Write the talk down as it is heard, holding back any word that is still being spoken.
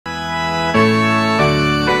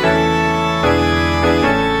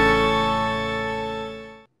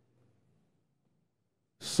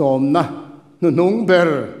som na nu nung ber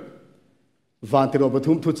van tiro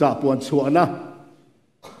pathum thu cha puan chuana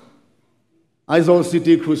Aizawl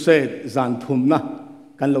City Crusade zan thum na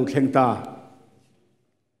kan lo thleng ta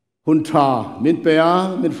hun tha min pea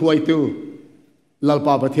min fuai tu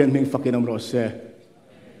lalpa Pathian ming fakinam ro se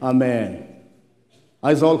amen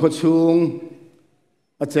Aizawl kho chung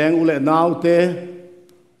a cheng ule naw te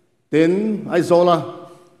tin Aizawl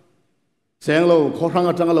cheng lo kho rang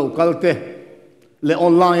atang lo kal te le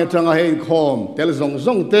online atang a hein khom tel zong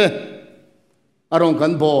zong te arong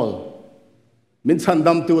kan bol min chan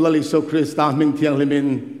dam tu la li so Krista ming thiang limin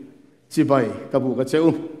Chibai kabu ka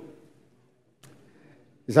cheu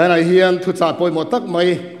zaina hian thu cha poi mo tak mai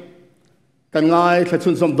kan ngai thla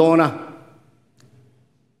chun som dona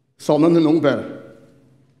som nan nung ber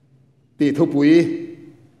ti thu pui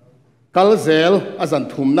kal zel azan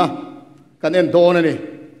thum na kan en dona ni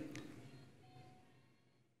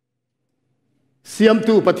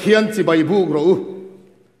Siamtu Pathian Chibai bu ro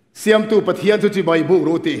Siamtu Pathian chu Chibai bu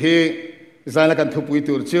ro ti he zaina kan thu pui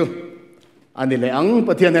tur chu ani le ang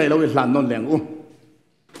Pathian hai lo hlan non leng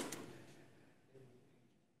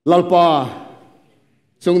lalpa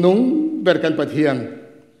chung nung ber kan Pathian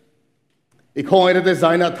i khoi re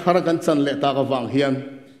zaina thar kan chan le ta ka wang hian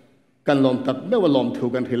kan lom tak me wa lom thu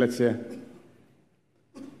kan hilat se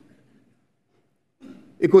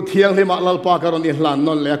iku thiang le ma lalpa karon i hlan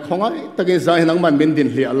non le khongai takin zai nang man min din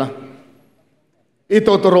hliala i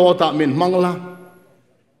to ro ta min mangla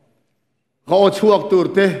kho chuak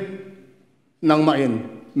turte nang ma in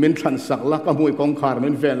min than sakla ka mui kong khar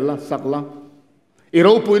min ven la sakla i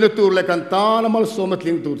ro pui le tur le kan ta na mal so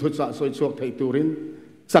matling tu thu cha soi chuak thei turin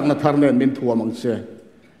sakna thar nen min thuam ang che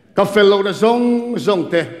ka fello na zong zong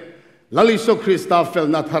te lali so Krista fel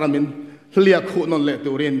na tharamin hlia khu non le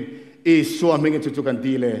turin i suaming chu chu kan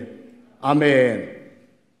di le amen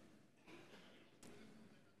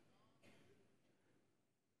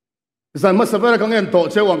zan ma sabara kang en to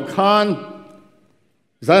che wang khan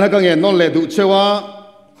zan ha kang en non le du chewa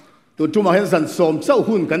tu tu ma hen san som chau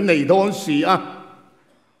hun kan nei don si a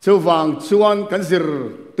chau wang chuan kan zir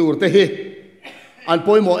tur te hi an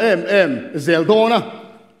poi mo em zel dona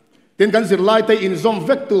tin kan zir lai te in zom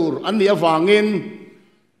vector an ni awangin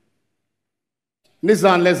ni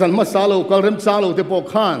zan le zan ma salo kal rem chalo te po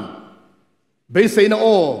khan be sei na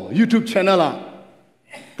o YouTube channel a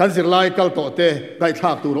kan zir lai kal to te dai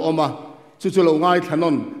thak tur oma chu chu lo ngai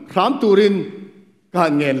thanon kham turin kan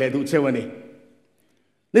ngen le du chewani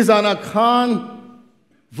ni zan a khan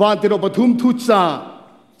van tiro pathum thu cha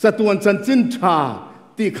chatuan chan chin tha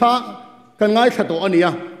ti kha kan ngai tha to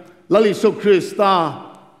ania lali so Krista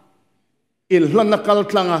in hlan na kal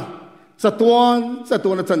tlanga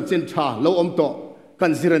chatuan chan chin tha lo om to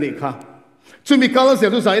kan zirani kha chumi kala se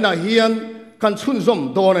tu zaina hian kan chun zom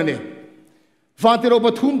don ani fatiro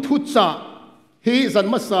pathum thu cha hi zan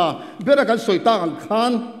masa bera kan soita kan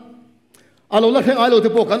khan alo la theng alo te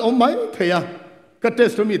po kan om mai theya ka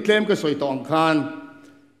test mi tlem ka soita ang khan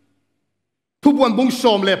thubuan bung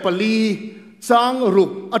som le pali chang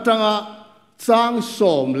ruk atanga chang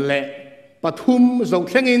som le pathum zo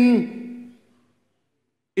thlengin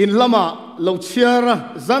in lama lo chiara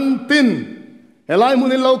zan tin helai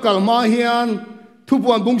munin local ma hian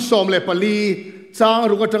thupuan bung som le pali chang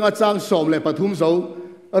ruka tanga chang som le pathum zo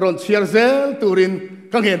ron chiar zel turin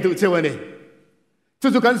kang hen tu chewani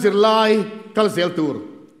chu kan zir lai kal zel tur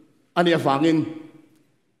ani awangin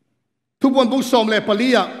thupuan bung som le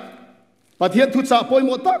palia Pathian thu cha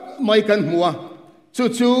poimo tak mai kan hmuwa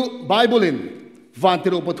chu Bible in van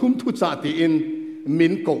tiro pathum thu cha ti in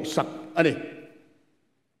min ko sak ani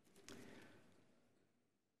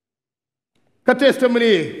ka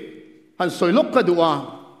testimony han soi lok ka duwa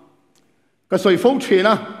ka soi fo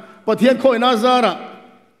thina Pathian khoi na zara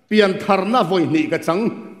pian tharna voi ni ka chang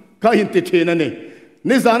ka hin ti thina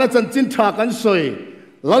ni zana chan chin tha kan soi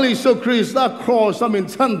lali so Krista cross amin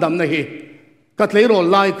chan dam na hi ka tleiro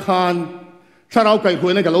lai khan tharau kai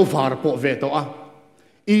huina ka lo far po ve to a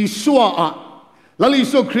i suwa a lali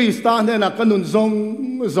so Krista ne na kanun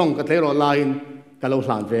zong ka tleiro lain ka lo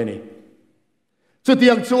hlan ve ni chu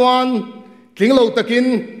tiang chuan tling lo takin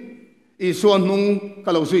i suan nung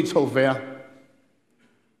ka lo sui chho ve a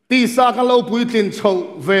ti sa ka lo pui tlin chho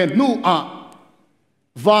ve nu a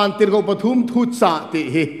van tir go pathum thu cha ti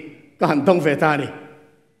hi ka han dong ve ta ni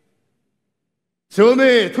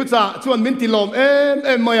chumi thu cha chuan min ti lom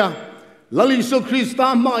em maya lali so Krista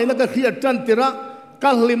mai na ka khia tan tira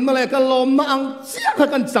ka lim na le ka lom na ang sia ka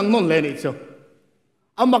kan chang non le ni chu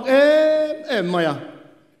amak em maya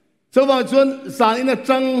chowa chuan san ina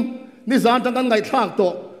chang ni zan tang kan ngai thak to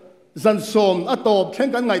zan som a top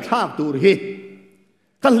thleng kan ngai thak tur hi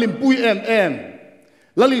kan lim pui em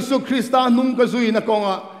ลลิสุคริสตานุ่งกจุยนักกง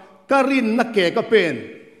ะการินนักเกะก็เป็น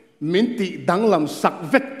มินติดังลำสัก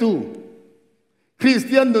เวกตูคริสเ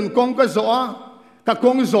ตียนนุนกงก็โซกะก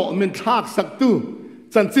งโซมินทักสักตู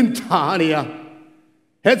จันจินชาเนี่ย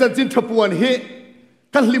เฮจันจินทปวนเฮ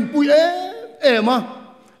กันลิมปุยมา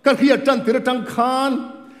กันเฮียจันติระจังคาน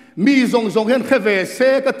มีทรงเห็นแค่เวเซ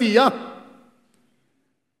กตีย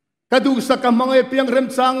กระดูสักมังเอเปียงเรม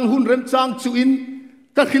จังหุ่นเรมจังจุอิน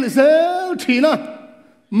กันขิลเซลทีนะ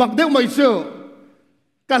มักเดียวไม่เจอ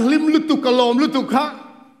กันลิมลุตุกลมลุตุขะ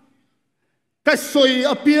กันสวย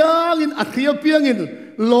อเปียงินอัคยเปียงิน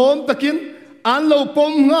ลมตะกินอันเราป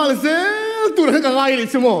มงาเซลตัวนั้นก็ไงเลย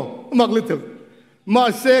ใช่ไหมมักลุตุมา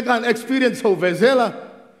เซกัน experience โฮเวเซล่ะ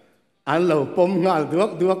อันเราปมงา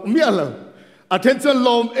ดูเมียเราattention ล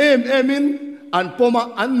มมินอันปม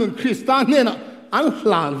อันนุนคริสตานเนี่ยนะอัน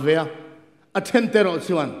หลานเวีย attention เราช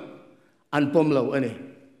วนอันปมเราอันนี้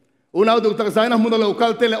อุณาดูตักใจนะมุนเราคั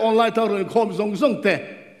ลเตเลออนไลน์ทางเรื่องคอมส่งเตะ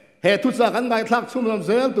เหตุทุกอย่างกันไงทักชุ่มลำเซ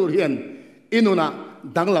ลตัวเรียนอินุนะ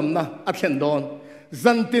ดังลำนะอัดเชนดอน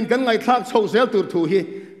จันตินกันไงทักโชว์เซลตัวถูฮี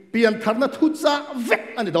เปลี่ยนทางนั้นทุกอย่างเวก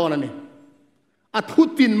อันนี้ดอนอันนี้อัดทุ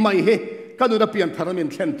ตินไม่เฮกันดูนะเปลี่ยนทางนั้น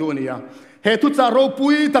เช่นตัวนี้เหตุทุกอย่างเราปุ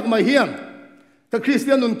ยตักไม่เฮียนแต่คริสเ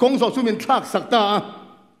ตียนนุนกงสอสุมินทักสักตา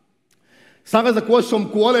สังกัดกัวสม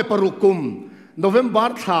กัวเลยปรุกุมโนเวมบา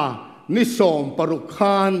ร์ธานิสอมปรุค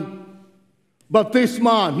านบัพติศม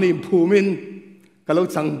านิมภูมินก็เรา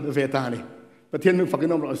จังเวตานี่ประเทศมึงฝัก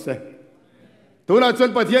น้องเราเสตัวนั้นจน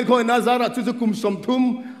ประเทศคนนาซาระจุดคุมสมทุม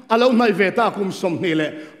อาเราในเวตาคุมสมนี่แหล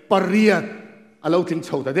ะปริยัดอาเราถึงโช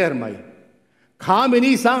ว์แต่เดิมไหมข้ามิ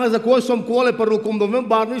นีสังกัดกัวสมกัวเลยปรุกุมโนเวม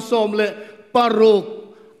บาร์นิสอมเลยปรุก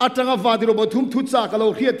อัตงาวาดิโรบทุมทุจจากเรา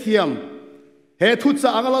เทียเทียมเหตุทุจจา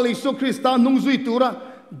กเราลิสุคริสตานุ่งจุยตัวระ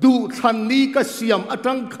ดูทันนี้ก็เสียมอั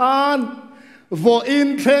ตังคานวออิน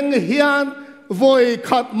เทงเฮียนวอย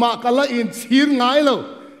ขัดมากละอินชีร์ไงเรา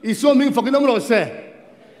อิสวมิงฟักน้ำรสเซ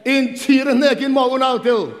อินชีร์เนี่ยกินมาอุณาเ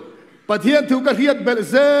ตียวประเทศถูกกระเทียดเบล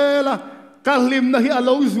เซล่ะกัลลิมนะฮิอา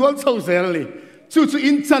ลูซวลเซาเซลลี่จู่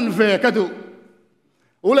อินจันเวกดู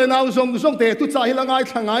อุเลนาวส่งเตะทุจาฮิละไง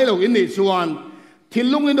ทางไงเราอินนิจวนทิล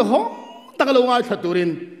ลุงอินห้องตะกลงไงทัดตุริน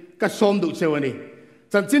ก็สมดุเซวนี่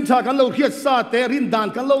จันจินชากันเราเฮียซาเตรินดาน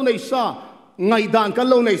กันเราในซาไงดานกัน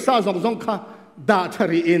เราในซาส่งข้าดาทา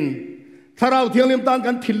รีอินถ้าเราเที่ยงลิมตาน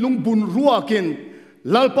กันทิลลุงบุญรัวกิน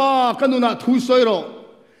ลลปากันนุนาทุยซอยรอ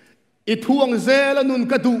อิทวงเซลนุน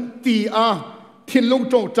กระดูตีอาทิลลุง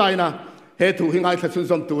จงใจนะเหตุหิงไอทัดสุน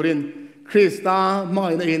สมตุรินคริสตาไม่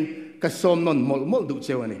ในอินก็สมนนมลดุเซ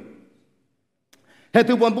วนี่เห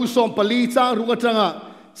ตุวันบุษมปลีจางรุกจังอ่ะ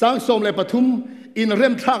จางสมเลยปทุมอินเริ่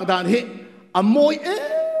มทักดานเฮอโมย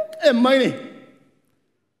ไม่นี่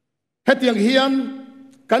เหตุอย่างเฮียน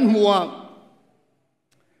กันหัว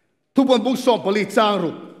ทุกวันบุกสอบผลิตจาง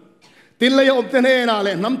รุกตินเลยอมเตเนน่าเล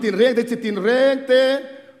ยน้ำตินเร่งแต่จิตินเร่งแต่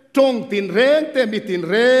จงตินเร่งแต่มีติน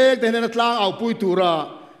เร่งแต่ในนัดลางเอาปุยตูระ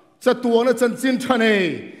จะตัวนั้นจันจินชนเน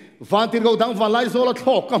ฟันตินเขาดังฟันไล่โซลท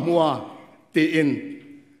อกกับหัวตีอิน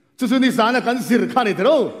จุดนี้สารกันสิรขานิดเร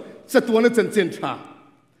าจะตัวนั้นจันจินชา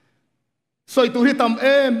สอยตัวที่ท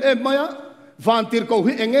ำไม่อะฟันตินเขา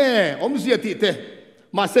หิเองอมเสียติเต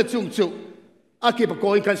มาเสจุงจุอากิปโก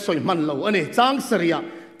ยกันสอยมันเราอันนี้จางสริย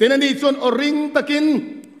แต่นั่นนี่จนอริงตะกิน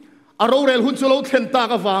อารมณ์เรลหุ่นจุโลเทนตา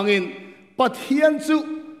กฟังอินปัทเทียนจุ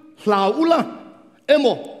ลาวอุลาโม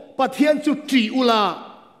ปัทเทียนจุจีอุลา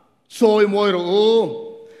ซอยมวยรู้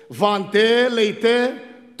วันเตเลยเต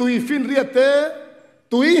ตุยฟินเรียเต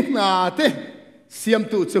ตุยนาเตเสียม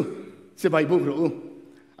ตุจุจะไปบุกรู้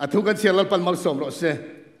ทุกกันเชียร์เราปันมาสมรสเซ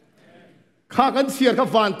ข้ากันเชียร์ข้า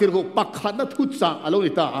ฟันติรุกปักขัดนัทุจ่าอารมณ์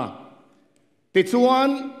นิตาติดชวน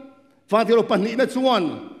ฟันติรุกปันนี้นัดชวน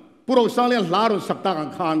ผู้เราสร้างเรื่องลารุนสักตากั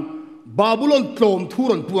นขันบาบุลอนโกลมทุ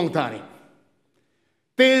รนพวงตานี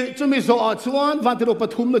แต่จะมีโซอาชวนฟันติรุกป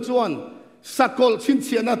ฐุมนัดชวนสักกลชินเ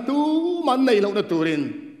ชียนัตูมันในเรานัตูริน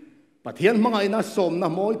ปะเทียนมังไงนัสมนั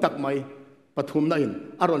โมยตักไม่ปฐุมนั่น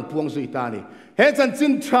อารมณ์พวงสุยตานีเฮจันจิ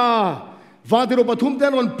นชาฟันติรุกปฐุมแต่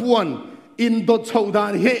อารมณ์พวงอินโดชาวดา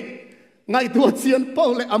นเฮไงตัวเชียนเป้า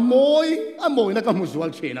เลยอโมยนักมุสลิ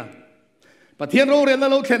มเชนะประเทศเราเรียนแล้ว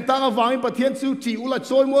เราเขียนตางฟังประเทศสุจีอุลาโ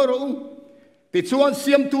จยมัวรู้ติดชวนเ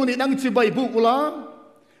สียมตูนี่นั่งจิบใบบุกุลา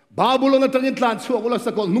บาบุลนัตั้งอินทลานชัวกุลาส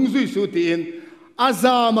กุลนุ่งจุยสุตีนอาซ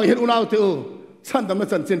ามาเห็นอุณาเตอฉันทำให้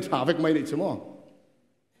ฉันเจนทราเวกไม่ได้ใช่ไหม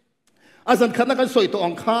อาจารย์ขันนักสวยตัว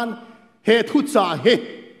อังคารเฮทุจ่าเ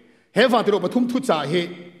ฮฟังที่เราปฐุมทุจ่าเฮ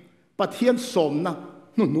ประเทศสมนะ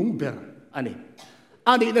นุ่งเบรอันนี้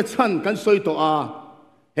เนี่ยฉันกันสวยตัว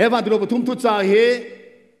เฮฟังที่เราปฐุมทุจ่าเฮ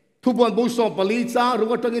ทุกวันบุษบปลีจ้าหรือ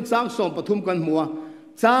ว่าตั้งใจจ้างสมปฐุมกันมัว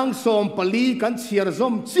จางสมปลีกันเชียร์ส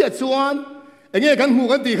มเจียจวนเงี้ยกันหู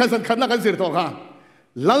กันตีขันสันขันนักกันเสียตัวค่ะ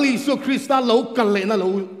ลาลิสุคริสต์เรากันเลยนะเรา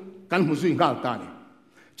กันหูสุยงกันตานี่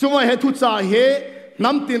ช่วยให้ทุกจ่าเหน้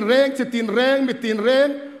ำตีนแรงจะตีนแรงไม่ตีนแรง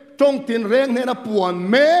จงตีนแรงเนี่ยนะปวน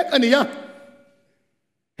เมกอันนี้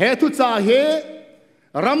เหตุทุกจ่าเห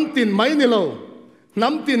รำตีนไม่เนี่ยเราน้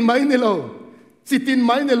ำตีนไม่เนี่ยเราจิตตีนไ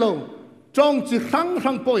ม่เนี่ยเราจงจิค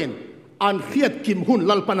รั้งปอยน์อันเครียดกิมหุ่น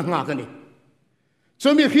ลัลปันหากันนี่จ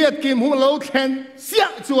นมีเครียดกิมหุ่นเราแทนเสีย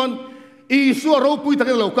จวนอีสัวเราปุยตะ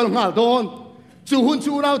กันเรากันหาโดนจูหุ่น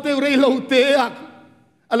จูเราเตะเรเราเตะ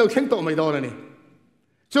เราแข่งต่อไม่โดนนี่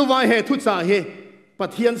จะว่าเหตุทุกจ่าเหปะ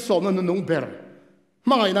เทียนสมนันนุ่งเบอร์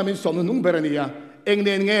มาไงนะมินสมนันนุ่งเบอร์นี่อะเองเ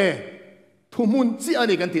นี่ยไงทุ่มุนจีอัน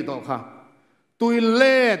นี้กันติดต่อค่ะตุยเ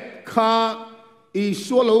ล็ดค่ะอี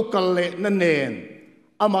สัวเรากันเละนั่นเอง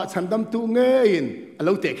อามาฉันดำตัวเงินเร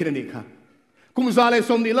าเตะขึ้นนี่ค่ะกุมซาเล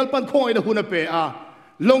สมนี่ลัลปันคงไอ้ดหุ่นเปะ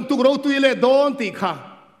ลงตุกเราตุยเล่โดนตีค่ะ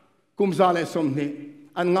กุมซาเลสมนี่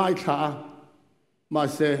อันง่ายค่ะมา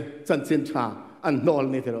เสจันจินชาอันนอล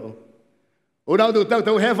นี่เถอะเราดูเ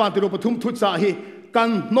ต้าเฮฟันที่เราปฐุมทุจาฮีกั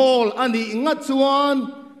นนอลอันนี้งัดชวน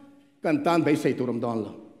กันตานไปใส่ตัวรำดอนล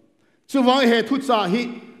ะชวนเหตุทุจาฮี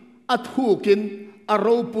อัดหูกินอาร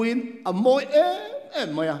มณ์ปุยนอโมย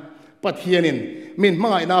มาปะเทียนินมินไม่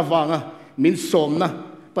น่าฟังมินสมนะ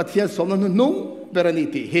ปะเทียนสมนั้นนุ่งเบรนิ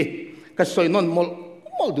ติเฮก็สวยนนมอ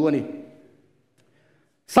ลดูนี่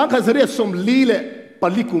สังขารเรียสมลีเล่ป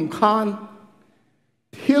ลิกุมขาน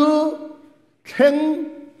ทิลเข่ง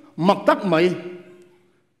มักตักไหม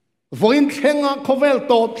วันเข่งคอเวลโ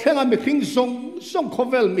ตเข่งไม่ขิงส่งคอ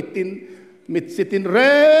เวลมิสิตินแร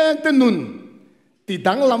งเตนุนติ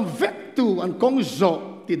ดังลำเวกตูอันกงโจ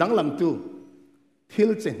ติดังลำตูทิ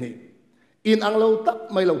ลเจนี่อินอังเราตัก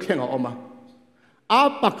ไม่เราเข่งออกมาอา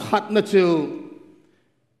ปักขัดนะจู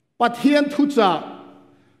ปะเทียนทุจ่า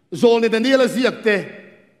โจนี่เดนี่ละเสียกเต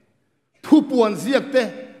ทุปวนเสียกเต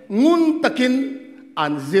งุนตะกินอั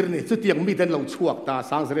นซิรนี่สุดยังมีแต่เราชวกตา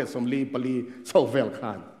สังเสริฐสมลีปลีโซเวลข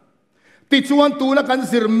านติดชวนตัวนักกัน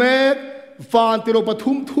ซิรเมกฟานติโรป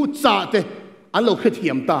ทุมทุจ่าเตอันเราเขี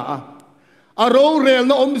ยมตาอารมณ์เรียล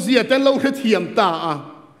น้อมเสียแต่เราเขียมตา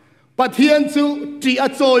ปะเทียนจูจีอา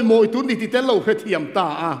จอยมวยตุนนี่ติดแต่เราเขียมตา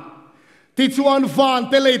ติดชวนฟาน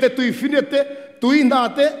เตเลยแต่ตุยฟินเตตุยนา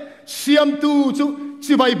เตเสียมตูจู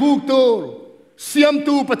จิบายบุกตัวเสียม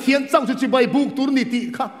ตูปะเทียนเจ้าจูจิบายบุกตัวนี่ติ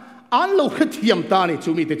ค่ะอันเราเขียมตานี่จู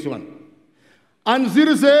มีแต่ชวนอันซิร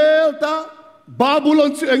เซลตาบาบูลอ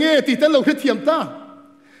นจูเองติดแต่เราเขียมตา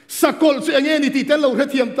สกอลจูเองนี่ติดแต่เรา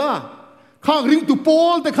เขียมตาข้างริงตุโป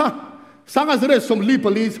ลแต่ค่ะสังกัดเรื่องสมลีป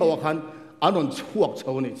ลีชาวขันอันนั้นชั่วช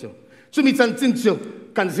าวนี่จูมีจันจินจู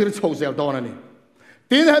กันซิรชาวเซลตอนนี้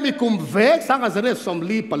ทีนี้มีกลุ่มเวกสังกัดเรื่องสม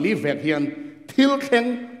ลีปลีเวกเฮียนทิลเข่ง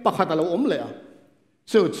ปะขัดเราเลย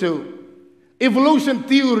จู evolution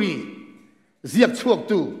theory เรียกชั่ว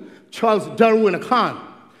ตูCharles Darwin ขาน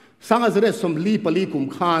สังกัดเรื่องสมลีปลีกลุ่ม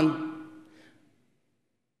ขาน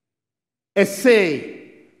essay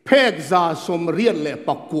เพกซาสมเรียนเล่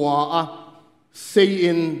ปักกัวsay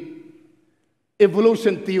in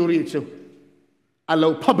evolution theory จูเรา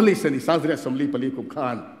publish นี่สังกัดเรื่องสมลีปลีกลุ่มขา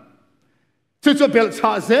นจู่ๆเปลช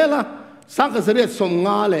าเซล่ะสังกัดเรื่องสมง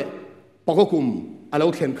าเล่ปกกุมเรา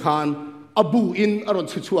เขียนขานอบูอินอรอน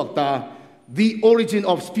ชั่วตา the origin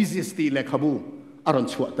of species ตีเล่ขบูอารม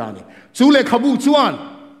ณ์ชั่วตานี่จู่เล่ขบูจวน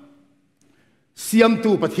เสียม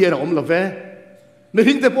ตูปะเทียนอมละเวไม่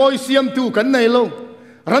ทิ้งแต่ปอยเสียมตูกันในโล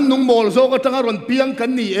รันนุ่งโมลโซก็ตั้งอารมณ์เปียงกัน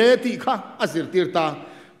นี่ติค่ะอาศิรติรตา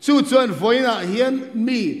จู่จวนฝอยน่ะเฮียน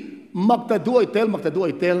มีมักตะด้วยเต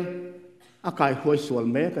ลอากายหวยสวล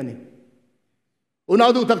เมกันนี่อุณา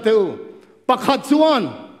ดูตักเตวปักขัดจวน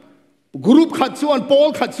กรุ๊ปขัดจวนปอล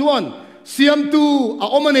ขัดจวนเสียมตู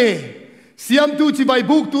อมเนเสียมตูจีบาย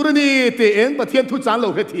บุกตัวนี้เตอ็นปะเทียนทุจานเรา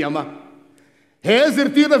เทียมเฮซิร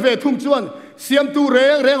ตีระเวทุ่งจวนเสียมตูเร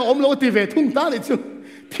งอมเราตีเวทุ่งตาเลยจู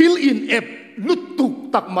ทิลอินเอฟลุดตุก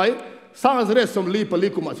ตักไหมสร้างเรื่องสมลีปลี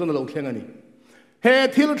กุมาส่วนเราเข่งอันนี้เฮ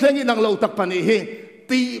ทิลเข่งอินังเราตักปนีเฮ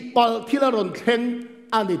ตีปัลทิลรอนเข่ง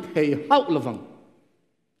อันนี้เฮฮาวละวัง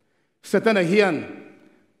เสตันเฮียน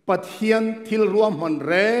ปะเทียนทิลรวมมันแ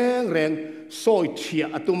รงซอยเชีย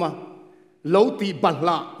อตุมาเราตีบัลล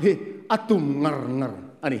ะเฮอตุมงร์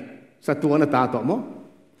อันนี้สัตว์นั้นตาต่อมั้ง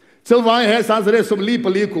เจ้าว่าเฮสร้างเรื่องสมลีป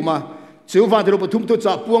ลีกุมาเจ้าว่าที่เราปฐุมตัว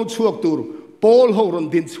จับพวงชั่วตูร์ปอลเขารอน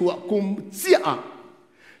ดินชั่วกุมเจ้า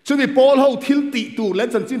ช่วยปอลเขาทิลติตูและ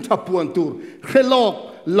จันจินทับปวนตูเขลอก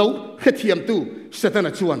เหลาเขเทียมตูเสตน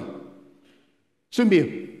าชวนช่วย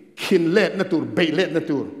ขินเล็ดนาตูเบยเล็ดนา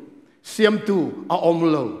ตูเสียมตูอาอม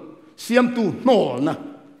เหลาเสียมตูนอลนะ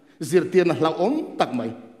จิรเตียนเราอมตักไหม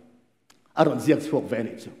อารมณ์เสียกสวกเว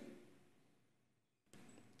นิจู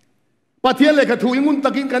ปะเทียนเลยกระถุยงุนตะ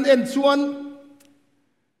กินกันเอ็นชวน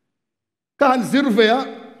การซิร์เวีย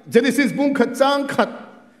เจนิสิสบุ้งขัดจางขัด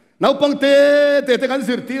นาวปังเตกัน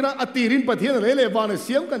ซิร์ตีระอติรินปะเทียนเลยบานเ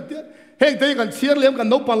สียมกันเตเฮงเตกันเชียร์เลี้ยมกัน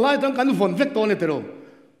นาวปังไล่จังกันฝนเวกตัวเนี่ยเตโร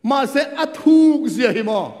มาเสอัทุกเสียหิ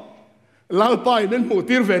มะลาวไปนั่นหมู่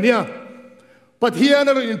ตีร์เวเนียปะเทียน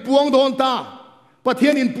เราอินปวงโดนตาปะเทีย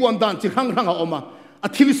นอินปวงดานจิข้างเอาออกมาอ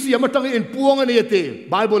ธิลิเสียมาตั้งอินปวงอันนี้เต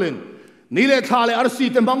ไบเบิลนี่เลยทาเลยอาร์ซี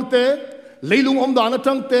เต็มบังเตเลยลุงอมดาน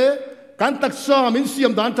จังเตการตักษามินเสีย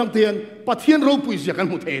มดานจังเตียนปะเทียนเราปุยเสียกัน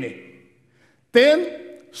หมดเองเต็น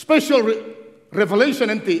special revelation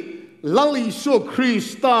นั่นติลัลอิสุคริส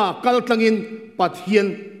ตากัลตังอินปะเทียน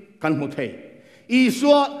กันหมดเองอิสุ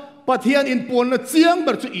ปะเทียนอินปวนนะเจียงแบ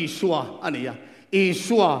บจะอิสุอันนี้อะอิ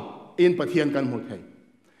สุอินปะเทียนกันหมดเอง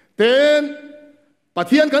เต็นปะเ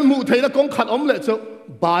ทียนกันหมดเองแล้วกงขัดอมเลยจะ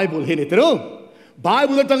ไบเบิลเห็นไหมเตอไบเ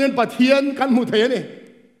บิลตั้งอินปะเทียนกันหมดเองนี่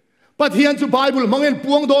ปะเทียนจะไบเบิลมังเงินป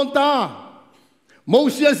วงโดนตาโม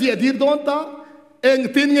เสสเสียดีโดนตาเอ็ง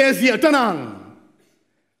ตินเงเสียจันัง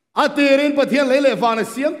อาเตรินปะเทียนเลยเลวาน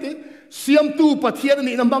เสียมติเสียมตูปะเทียน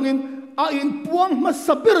นี่นำบังอินอาอินปวงมา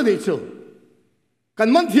สับเบอร์ดิจูกัน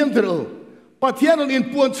มันเทียมเถอะปะเทียนอิน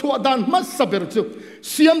ปวงชัวดานมาสับเบอร์จู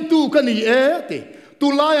เสียมตูกันนี่ติตุ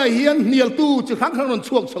ลายเฮียนเนียลตูจะข้างนน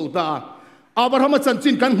ช่วงชาวตาอาบราฮัมจันจิ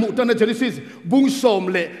นกันหมู่ตันในเจนิสิสบุงสม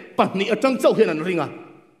เล่ปะนี่จังเจ้าเฮียนันริงา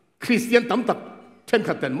คริสเตียนตั้มตักเช่น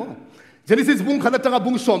ขัดเต็นมั้งเจนิสิสบุงขัดจัง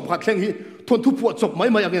บุงสมผัดแข่งฮีทนทุบปวดจบไม่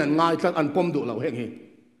อย่างนั้นง่ายจังอันปมดุเราแห่งฮี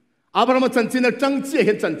อาบราฮัมจันจินจังเจียเ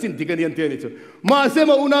ห็นจันจินที่กันเรียนเตียนี่จูมาเส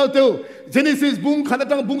มาอุณาเตวเจนิสิสบุงขัด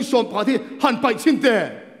จังบุงสมผัดที่หันไปชินเต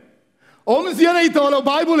อมเสียในตัวเราไ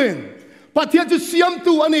บเบิลนปะเทียนจะเสียม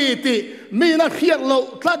ตัวอันนี้ติมีนักเขียนเรา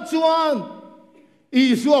ทัดจวนอี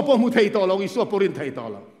สัวปมุทัยตัวเราอีสัวปรินทัยตัว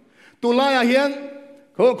เราตุลายเฮียน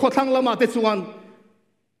เขาทั้งละมาเตจวน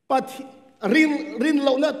ปะรินเร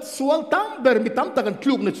าเนี่ยสวงตั้มเบอร์มีตั้มตะกันค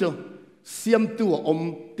ลุกนะเจ้าเสียมตัวอม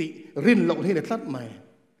ติรินเราที่เนี่ยทัดไหม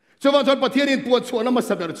เจ้าวันจนปะเทียนปวดชวนน้ำมา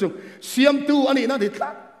สับเดร์เจ้าเสียมตัวอันนี้นั่นที่ทั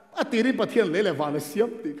ดอติรินปะเทียนเละๆวานเสียม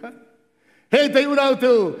ติกันเฮ้ยแต่อุณา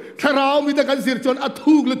ตัวถ้าเรามีแต่การสิร์จนอั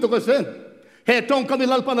ทุกเลยตัวกันเส้นเฮ้ยตรงคำนี้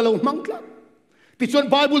ลัลปันเรามังคับที่ชน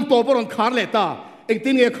ไบเบิลตัวปรนขาร์เลต้าเอ็ง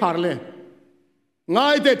ตีนเงขาร์เลง่า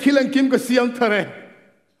ยแต่ที่เล่นกิมก็เสียมเธอเลย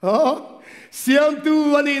เสียมตั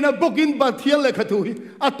วนี้นะบุกินบัตเทียนเลยขตุย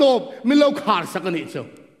อัตบมิเลวขาร์สักนิดเจ้า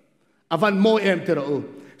อวันโมเอ็มเตอร์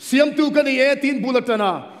เสียมตัวกันนี่ตีนบุลตน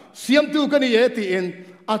าเสียมตัวกันนี่ตีน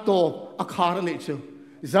อัตบอัคาร์นิดเจ้า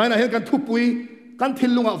ใจน่ะเห็นกันทุบปุยกันทิ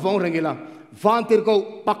ลลุงอ่ะวงเริงละวันเตอร์ก็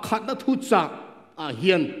ปักขัดนัทุจักเ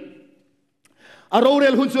ฮียนอารมณ์เรื่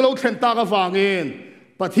องหุ่นจุลเข็นตากฟังเงิน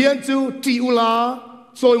ปะเทียนจูจีอุลา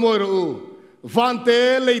ซอยมวยรูวันเต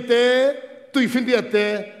เลยเตตุยฟินเดียเต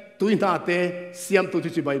ตุยนาเตเสียมตุ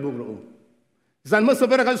จิบายบุกรูจันมาสเ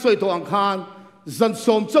ปรกันสวยตัวอังคารจันส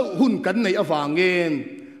มเจ้าหุ่นกันในอฟังเงิน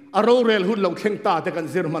อารมณ์เรื่องหุ่นเราเข็นตาเตกัน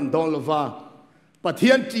เซอร์มันดอนลวาปะเที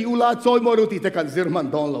ยนจีอุลาซอยมวยรูตีเตกันเซอร์มัน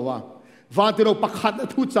ดอนลวาวันเตเราปักขัดนั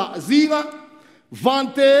ทุจักจีงะวัน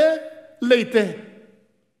เตเลยเต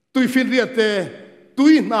ตุยฟินเดียเตตุ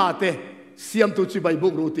ยนาเตเสียมตุจิบายบุ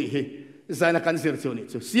กรูตีเฮใจนักการเสียร์ชนิด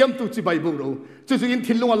เสียมตุจิบายบุกรูจู่ๆอิน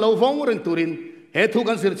ทิลลุงเราฟงเรนตุรินเฮทุ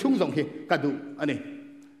กันเสียร์ชุ่งสงเฮกัดูอันนี้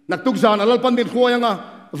นักตุกจานัลปันดินขวยังอ่ะ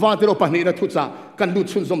วันที่เราปนีนัทุจ่ากันดู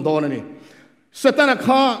ชุนสมดอนนี่สถาน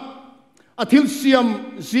ข้าอาทิตย์เสียม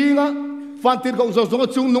จีงะวันที่เขาจะส่ง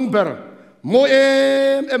จุงนุ่งเบอร์โมเ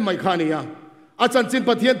อ็มไม่ขานี่อ่ะอาจารย์จินป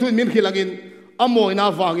ะเทียนทุนมินขิลังอินอโมยนา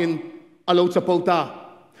ฟังอินอโลจะปูตา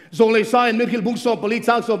ส่งเลยสายมิคิลบุกสอบปลีจ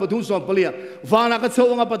ากสอบปทุมสอบปลีวานักเจ้า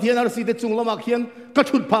องค์ปะเทียนอาร์ซีเดจุงละมาเขียนกระ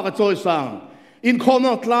ชุดพากระจอยสังอินคอม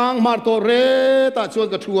นกลางมาร์โตเรตาชวน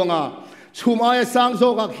กระชวงอ่ะชุมไอ้สังโซ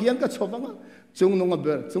กเขียนกระชวงอ่ะจุงนงเบ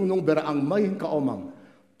อร์จุงนงเบอร์อังไม่ก็อมัง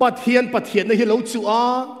ปะเทียนในฮิโลจูอา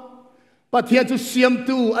ปะเทียนจุเสียม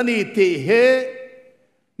ตูอันนี้เตเฮ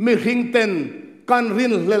มิริงเตนกันริ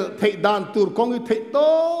นเลเทดานตูร์กงอิเทโต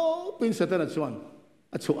เป็นเสตนชวน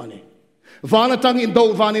อชวนนี่วานาจังอินโด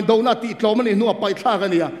วานินโดนาติดลมันอินนัวไปท่ากัน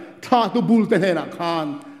เนี่ยท่าตุบุลเตนนักขาน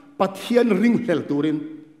ปะเทียนริงเฮลตูริน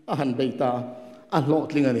หันเบตาอัลลอ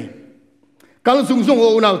ดลิงอันนี้กัลซุงซุงโอ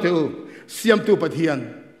นาเตอเสียมตูปะเที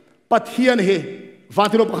ยนเฮวาน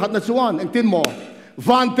ที่เราประคัดนัชวันเอ็งตินหมอว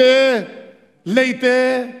านเตเลยเต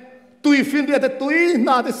ตุยฟินเดียเตตุยน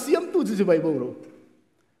าเตเสียมตูจิบายบุรุ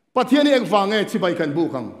ปะเทียนนี่เอ็งฟังเอจิบายกันบุ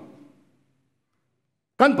กัง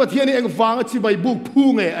กันปะเทียนนี่เอ็งฟังจิบายบุกพู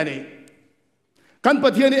งเออันนี้กันป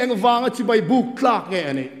ะเทียนนี่เอ็งฟังจิบายบุกคลากเอ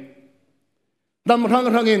อันนี้ดำรั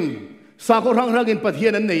งอินสาโครังอินปะเทีย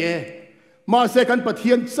นนั้นเนี่ย mà sẽ căn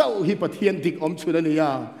Pathian châu hi Pathian dik om chun ani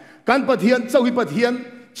ya căn Pathian châu hi Pathian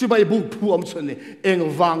Chibai buk phu om chun ni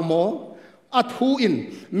eng wang mo a thu in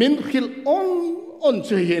min khil on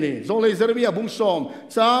chu hi ni zong le Jeremia bung som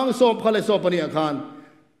chang som phale so pani khan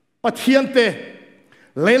Pathian te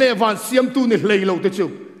lele van Siamtu ni leilo te chu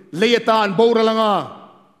le ta an bo ra langa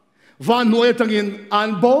van noe tangin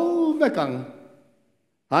an bo vekang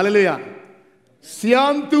hallelujah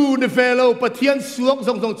Siamtu ni fellow Pathian suok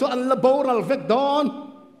zong zong chu an la bo ral vek don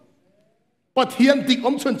Pathian dik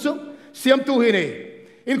om chun chu Siamtu hi ni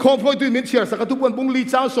in khom phoi tu min chiar sakatu pon bung li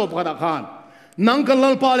chao so phada khan nang kan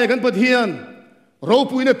lal pa le kan Pathian ro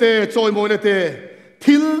pui na te choi moi na te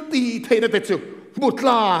thil ti thei na te chu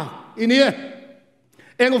mutla inie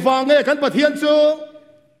eng wange kan Pathian chu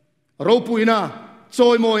ro pui na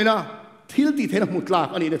choi moi na thil ti thei na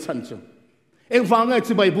mutla ani na chan chu eng wange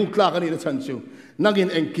Chibai buk la ani na chan chu nangin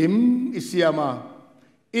eng kim isiama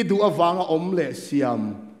idu awanga om le siam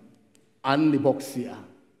an ni bok sia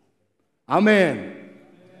amen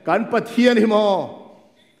kan Pathian hi mo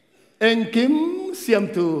eng kim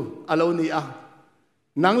Siamtu aloni a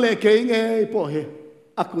nang le ke nge po he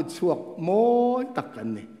akut chuak moi tak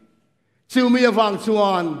kan ni chiu mi awang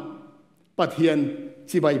chuan Pathian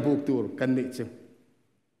Chibai buk tur kan ni chu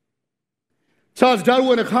Charles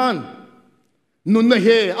Darwin khan nun na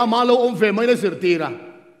he amalo om ve mai na zirtira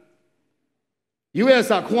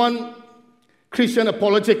US a khwan Christian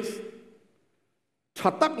apologetics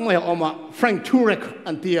thatak mai oma Frank Turek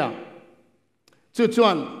antia chu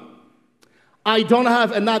chuan I don't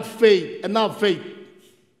have enough faith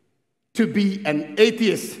to be an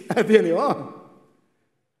atheist.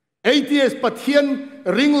 Atheist Pathian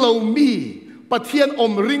ring lo mi Pathian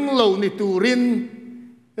om ring lo ni tu rin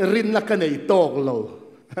la kanei tok lo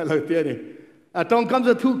lo tia ni atong kam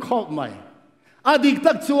za thu khop mai adik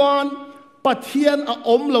tak chuan Pathian a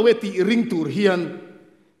om lo eti ring tur hian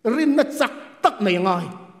rin na chak tak nei ngai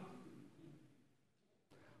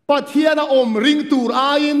Pathian a om ring tur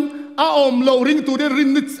ain a om lo ring tur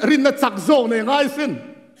rin na chak zo nei ngai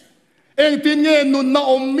sin eng tin nge nun na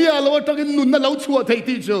om mia lo takin nun na lo chua thei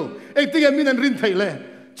ti chu eng tin min an rin thei le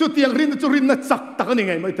chu tiang rin chu rin na chak tak ani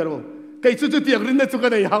ngai mai taro kai chu tiang rin na chu ka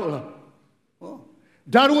nei hau la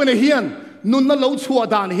Darwin a hian nun na lo chua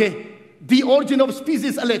dan he the origin of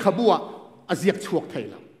species ale khabua aziak chuak thei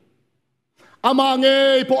la ama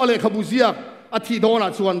nge po ale khabu ziak a thi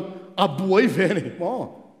dona chuan a buai ve ni mo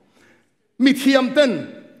mi thiam ten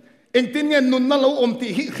eng tin nge nun na lo om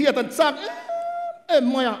ti hi khiat an chak em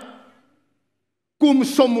maya kum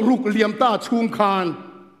som ruk liam ta chung khan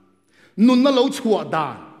nun na lo chua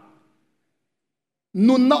dan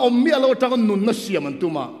nun na om mi alo tang nun na siam an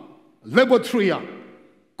tuma laboratory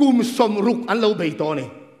kum som ruk an lo bei to ni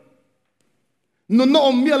nun na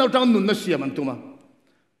om mi alo tang nun na siam an tuma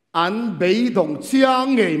an bei dong chiang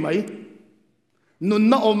ngei mai nun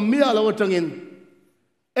na om mi alo tang in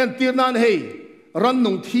en tir nan hei ran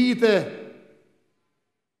nung thi te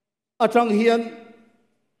atang hian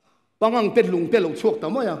pangang te lung te lo chuak ta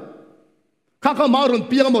mo ya kha marun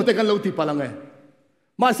piang mo te kan lo ti palang e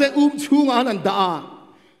ma se chunga an da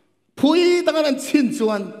phui tangan an chin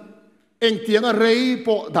chuan eng tiang a rei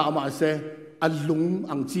po da ma se a lung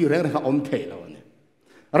ang chi reng kha om the lo ne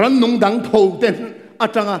ran nung dang tho ten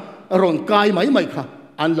atanga ron kai mai kha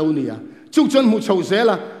an lo ni ya chu chon mu chho se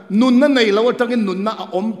la nun na nei lo atangin nun na a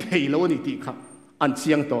om thei lo ni ti kha an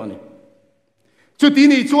chiang to ni chu ti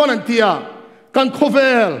ni chuan an tia kan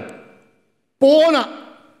khovel pona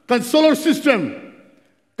kan solar system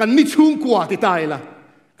kan ni chung kwa ti tai la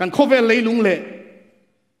kan khovel leilung le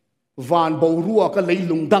van bo ruwa ka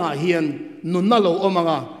leilung danga hian nun na lo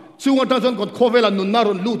omanga chunga ta jon kon khovel an nun na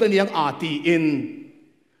ron lut aniang ati in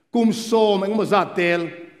kum som eng mo za tel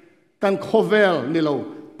kan khovel ni lo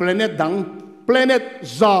planet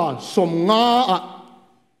za som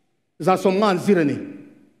nga zirani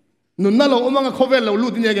nun na lo omanga khovel lo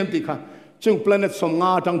lut ni agem ti kha chung planet som nga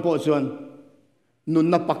tang po chuan nun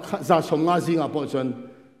na pakhat za som nga zinga po chuan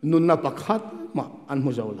nun na pakhat ma an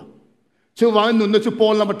mu zawla chu wang nun na chu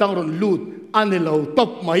pol lama tang ron lut an lo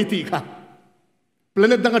top mai ti kha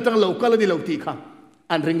planet dang atang lo kala ni lo ti kha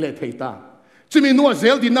an ring le theita chumi nuwa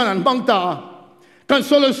zel din nan an bangta kan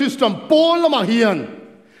solar system pol lama hian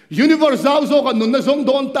universe zau zo ka nun na zong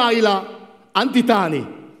don taila antitani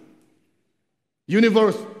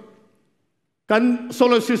universe kan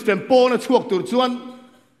solar system pol na chuak tur chuan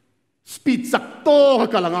speed sak to ka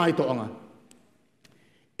kalangai to anga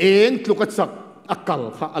eng tluka sak akal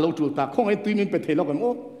kha alo tu ta khong ai tuimin pe thelo kan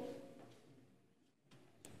o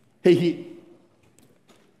hei hi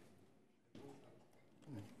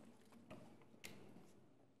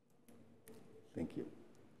thank you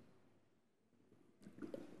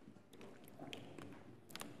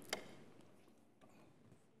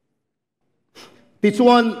ti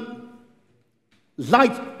chuan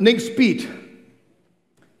lightning speed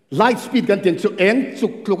light speed kan tin chu eng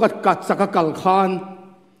chuk tlukat kat saka kal khan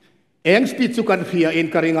eng speed chu kan khia in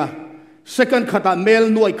karinga second khata mel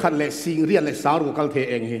nuai khat le sing rian le saru kal the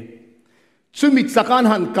eng hi chumi chakan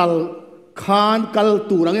han kal khan kal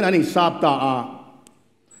turangin ani sapta a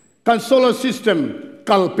kan solar system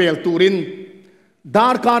kal pel turin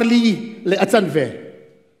dar karli le achan ve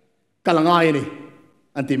kalangai ni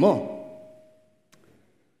antimo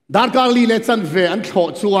dar karli le chan ve an tho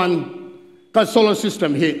chuan kan solar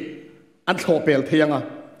system hi an tho pel thianga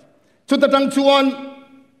chuta tang chuan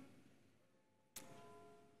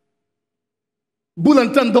bulan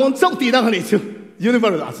chan don chau ti dang ni chu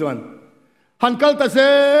universe a chuan han kal ta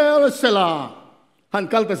zel sela han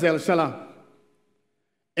kal ta zel sela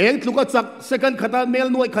eng tluka chak second khata mel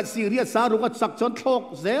nuai khat siria sa ruka chak chon thok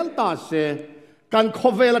zel ta se kan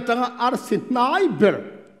khovel atanga arsit nai ber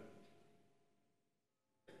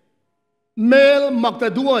mel makta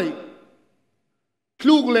duai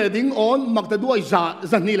klug le ding on makta duai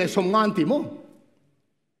za ni le som ngan ti mo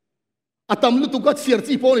atam lu tu ka chiar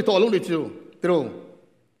chi po ni to lo ni chu tro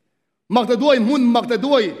makta duai mun makta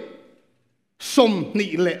duai som ni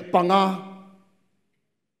le panga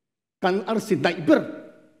kan arsit nai ber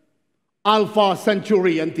Alpha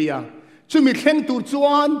Century antia chumi thleng tur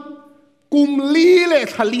chuan kum li le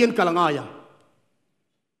thalian kalangaya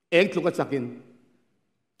eng tluka chakin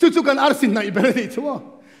chu kan arsin nai ber ni chuwa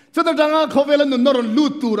chuta danga khovela nun noron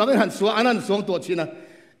lut tur ang han suwa anan song to china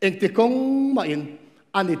eng ti kong ma in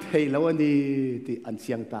ani theilo ani ti an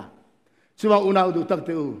siang ta chuwa unaw du tak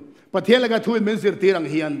te u pathian laga thuin men sir tirang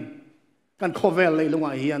hian kan khovel le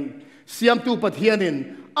lunga hian siamtu pathianin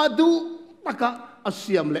adu taka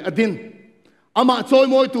asiam le adin ama choi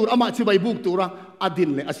moi tur ama chibai buk tura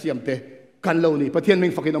adin le asiam te kan lo ni pathian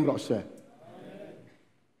ming fakin om ro se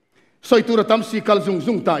soi tura tam si kal zung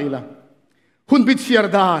zung ta ila hun bit siar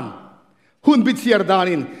dan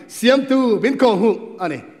in siam tu bin ko hu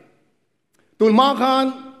ani tul ma khan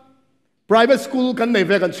private school kan nei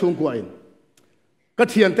ve kan chung ko in ka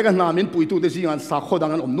thian te ka namin pui tu te singan sa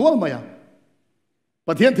khodang an om nual maya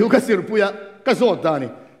pathian thu ka sir puya ka zo ta ni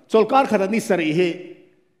cholkar khata ni sari he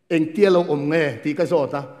eng tialo om nge ti ka zo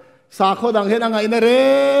ta sa khodang he na ngai na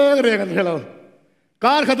re kan hello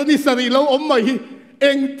kar khata ni sari lo om mai hi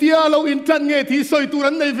eng tialo in tan nge thi soi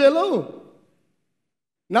turan nei velo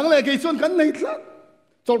nang le ke chon kan nei tla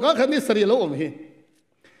cholkar khata ni sari lo om hi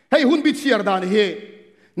hei hun bi chiar dan he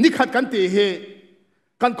ni khat kan te he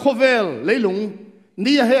kan khovel leilung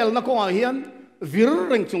ni hel na ko hian vir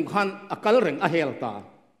reng chung khan akal reng a hel ta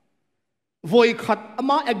voi khat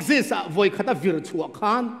ama exist a voi khata vir chua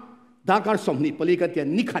khan dakar somni pali ka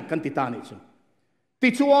tian ni khat kan ti ta ni chu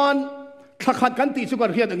ti chuan khat kan ti chu kar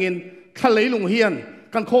hian angin thal leilung hian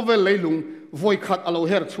kan khovel leilung voi khat alo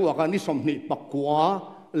her chua ka ni somni pakwa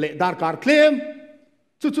le dakar klem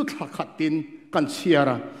chu khat tin kan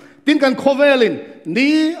chiara tin kan khovelin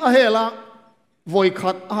ni a hela voi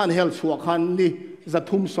khat han hel chua khan ni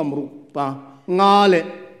zathum somru pa ngale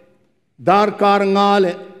darkar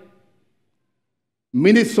ngale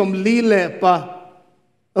minute som lile pa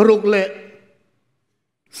rukle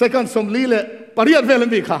second som lile pariat vel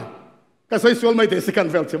mi kha ka sai sol mai te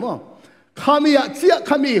second vel chemo khamia chia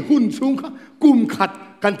khami hun chung kha kum khat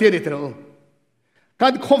kan te ni tro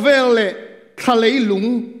kan khovel le khalei lung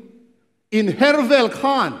in hervel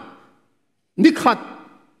khan ni khat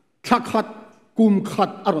thakhat kum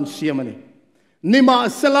khat aron siamani nima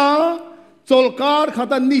sela cholkar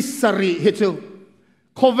khata ni sari hechu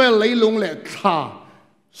khovel leilung le kha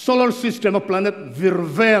solar system of planet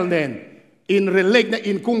virvel nen in relate na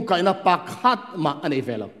in kung kaina pakhat ma ani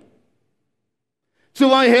velo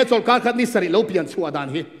chuwai he cholkar khat ni sari lo pian chua dan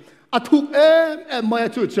hi athuk em ma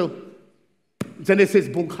chu Genesis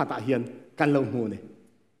bung khata hian kan lo hu ne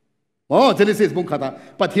Genesis bung khata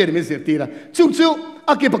pathian mi sir tira chu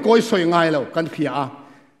ake pa koi soi ngai lo kan khia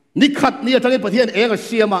ni khat ni atang pathian eng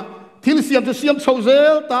siama thil siam chu siam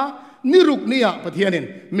chozel ta ni ruk nia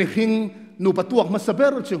pathianin mi hing nu patuak ma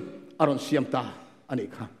saber chu aron siam ta ani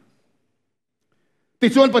kha ti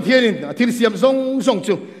chuan pathianin thil siam zong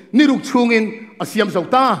chu ni ruk chungin a siam zo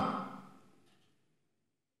ta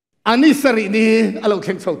ani sari ni alo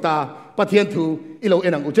thleng chho ta pathian thu ilo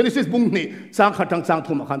enang u Genesis bung ni chang khatang chang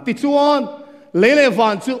thum khan ti chuan lele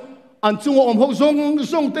van chu an chung om ho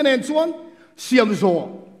zong tenen chuan siam zo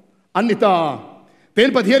anita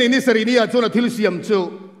ten pathian ni sari ni a chuna thil siam chu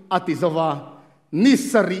ati zawa ni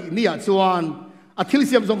sari ni a chuan a thil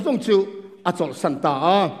siam zong chu a chol santa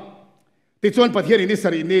ti chuan pathian ni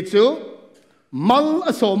sari ni chu mal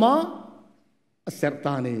asoma a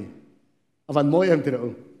sertani avan moi em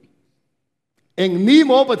tiro eng ni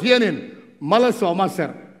mo pathianin malasoma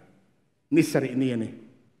ser nisari ni ani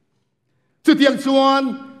chu tiang chuan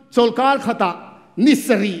cholkar khata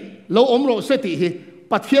nisari lo omro seti hi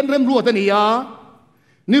pathian rem ruat ania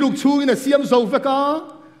niruk chu in a siam zo veka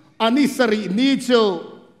anisari ni chu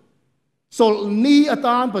sol ni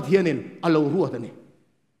atan pathianin alo ruat ani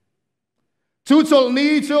chu sol ni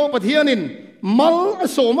chu pathianin mal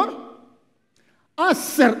asoma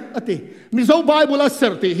aser ati mizo bible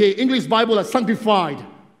aser ti he English bible is sanctified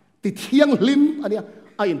ti thiang lim ania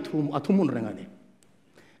ain thum athumun rengani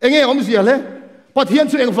enge om sia le pathian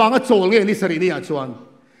chu eng wanga chol nge ni sari ni a chuan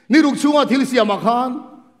ni ruk chunga thil siam khan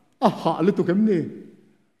aha lu tu kem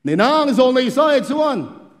ni nang zol nei sai chuan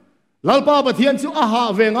lalpa pathian chu aha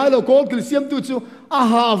ve ngai lo kol kil siam tu chu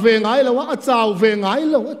aha ve ngai lo a chaw ve ngai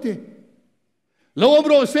lo ati lo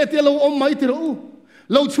bro se te lo om mai ti ro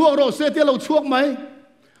lo chuak ro se te lo chuak mai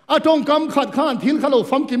atong kam khat khan thil khalo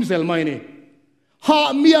fam kim sel mai ni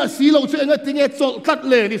ha mia si lo chu enga tinge chol tat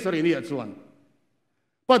le ni sari ni a chuan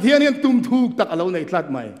pathian hian tum thuk tak alo nei tlat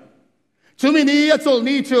mai chumi ni a chol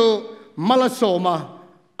ni chu malasoma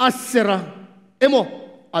asera emo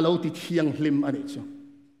alo ti thiang hlim ani chu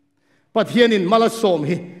pathianin malasom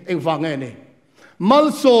hi eng wange ne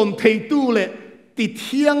malsom thei tu le ti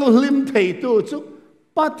thiang hlim thei tu chu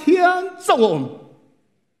pathian chawom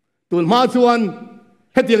tun ma chuan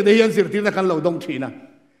hetiang de hian sir tin kan lo dong thina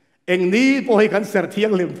eng ni po hi kan ser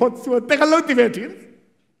thiang hlim phot chu te kan lo ti ve thin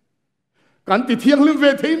kan ti thiang hlim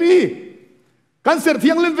ve thei mi kan ser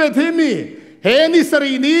thiang hlim ve thei mi he ni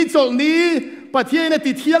sari ni chol ni pathian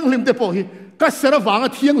ti thiang hlim te po hi ka ser wanga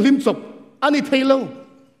thiang hlim chop ani thei lo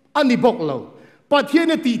ani bok lo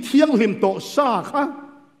pathian ti thiang hlim to sa kha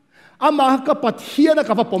ama ka pathian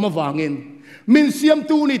ka pa poma wangin min siam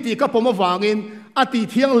tu ni ti ka poma wangin ati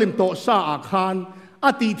thiang lim to sa akhan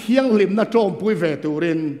ati thiang lim na trom pui ve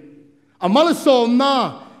turin amal som na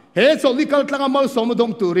he chol ni kal tlang amal som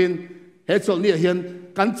dong turin he chol ni hian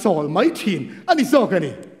kan chol mai thin ani so ka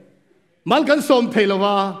ni mal kan som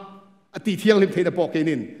theilowa ati thiang lim theina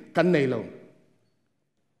pokenin kan nei lo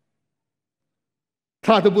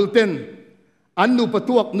tha tu bulten an nu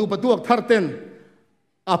patuak tharten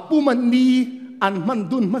apuman ni an man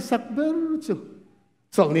dun masak ber chu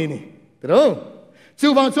chol ni tro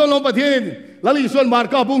chu wang chol long pathian lali son mar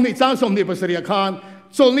ka bung ni chang som ni pasaria khan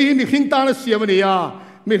chol ni mi khing ta na siam ni ya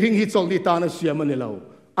mi khing hi chol ni ta na siam ni lo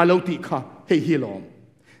alo ti kha hei hi lom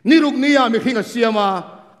ni ruk ni ya mi khing a siama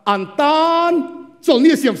an tan chol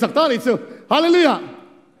ni siam sak ta ni chu hallelujah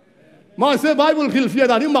ma se bible khil fia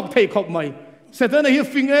da ni mak thei khop mai se ta na hi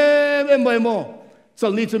fing em mai mo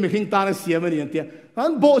chol ni chu mi khing ta na siam ni an tia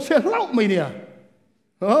an bo che lau mai ni ya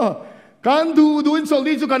kan du in chol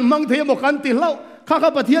ni chu kan mang thei mo kan ti lau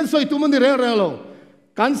kha pathian soi tu man re lo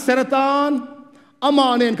kan seratan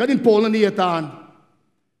ama nen kan in pol ni tan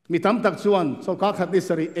mi tam tak chuan so ka khat ni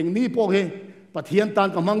sari eng ni po he pathian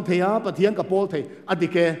tan ka mang theya pathian ka pol thei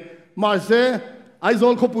adike ma se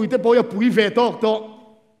Aizawl kho pui te po ya pui ve tok to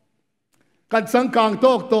kan sang kang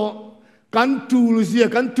tok to kan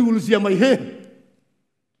tul zia mai he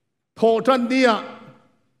tho tan dia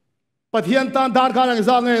pathian tan dar ka lang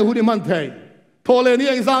sang e hu ni man thei tho le ni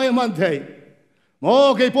ang sang e man thei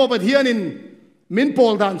mo ke po pathian in min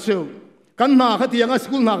pol dan chu kan na kha tianga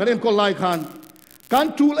school na ka len ko lai khan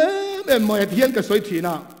kan tul em mo pathian ka soi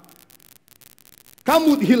thina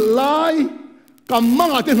kamut hil lai kam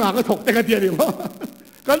manga te na ka thok te ka tia ni mo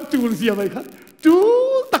kan tul sia mai kha tu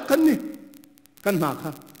tak kan ni kan na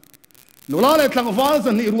kha no la le tlang wal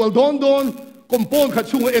san ni rual don kompon kha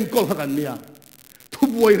chung en kol kha kan nia thu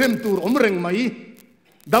boi rem tur om reng mai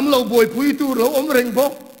dam lo boi pui tur lo om reng bo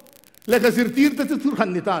le ka sir tir te tur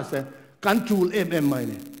khan ni ta se kan tul em mai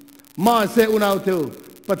ne ma se unau tu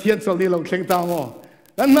pathian sol ni lo thleng ta ngo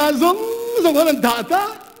kan na zong kan da ta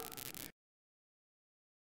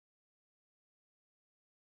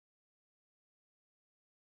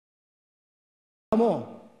mo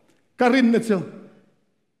karin na chu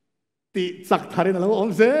ti chak tharin lo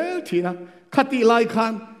om se thina khati lai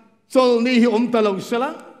khan chol ni hi om ta lo sala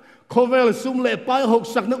khovel sum le pai hok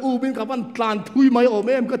sak na u bin ka ban tlan thui mai om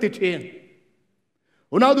em ka ti then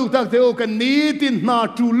una du tak te o kan ni tin na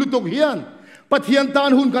tu lu tok hian pathian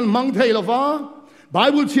tan hun kan mang thei lo wa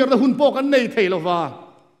bible chiar da hun po kan nei thei lo wa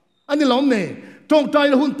ani lom ne tong tai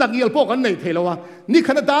la hun tak yel po kan nei thei lo wa ni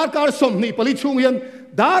khana dar kar som ni pali chung hian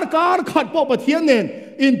dar kar khat po pathian nen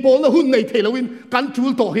in pol na hun nei thei lo win kan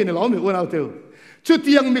tul to hin lo mi una te chu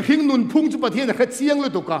tiang mi khing nun phung chu pathian kha chiang lu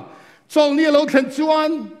to ka chol ni lo thlen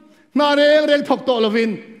chuan na reng thok to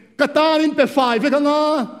lovin ka tan in pe fai ve ka nga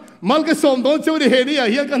mal ka som don chu ni he ni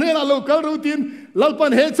hian kan he la local routine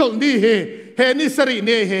lalpan he chol ni he ni sari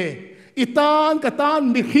ne he อิตานกตาน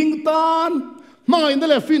มีขิงตานมาอินเด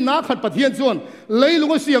ลฟินนักขัดปะเทียนส่วนเลยลุง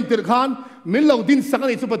ก็เสียมติดขานมินเหล่าดินสัก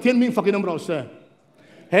นิดสุปะเทียนมิงฟักินน้ำเราเส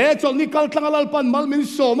เฮ้จอลนี่กัลตั้งอัลปันมัลมิน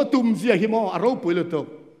โซมาตุ่มเสียหิมออารมณ์ปุ่ยลุตุ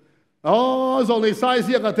อ๋อจอลนี่ไซเ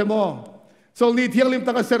สียกันเทมอจอลนี่เที่ยงลิม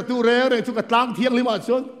ตั้งเสร์ตูเร่เร่จุกตลางเที่ยงลิมอาช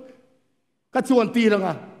วนกัดชวนตีรัง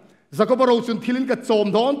อ่ะสักปะเราสุนทิลินกัดโจม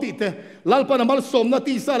ดอนตีเตลัลปันมัลโซมนา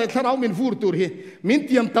ตีซาเลทาราวมินฟูร์ตูรีมินเ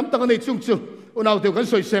ตียมตั้มตั้งในจุงจุอุณเอาเดียวกัน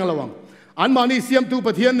สวยเสียงระวังอันมานี่เสียมตูป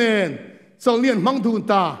ะเทียนเนนจอลนี่มังดูน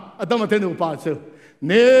ตาอัตมาเทนุปาเชเ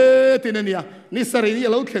นติเนนี่นี่สรีนี่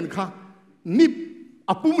เราเข็นข้านี่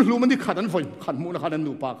อาปุ่มลูมันนี่ขัดอันฝนขัดมูนขัดอัน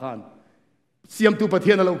นูปาคานเสียมตูปะเที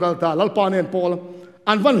ยนเรากัลตาลัลปาเนนปอล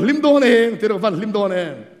อันวันลิมโดนเองที่เราวันลิมโดนเอ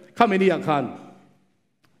งข้าไม่นี่อาคาร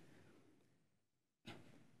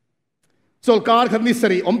โซลการขัดนิส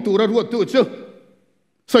รีอมตูระรัวตูจุ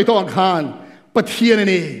สวยตัวอาคารปะเทียน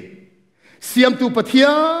นี่เสียมตูปะเทีย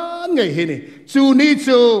นไงเห็นนี่จูนี่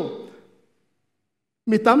จู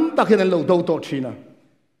มีตั้มตะเคียนเราดูตัวชีนะ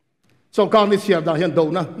โซลการนี่เสียดาเฮียนดู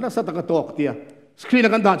นะน่าสัตว์กระตอกเตียสกรีน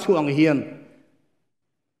กันดาช่วงเฮียน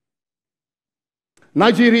ไน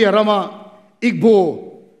จีเรียรามาอีกโบ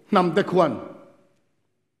นำเด็กควัน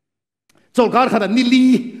โซลการขัดนิลี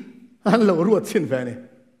อันเรารวดสิ้นแฟนี่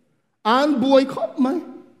อันบวยครบไหม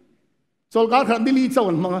โซลการขัดนิลีเจ้า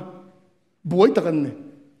อันมังบวยตะกันนี่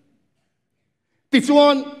ติดชว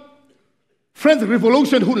น French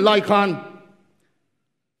Revolution หุ่นลายคาน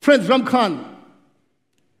French รำคาน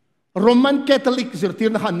Roman Catholic สิร์ตี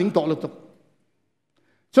นหันนิ่งต่อเลยตุก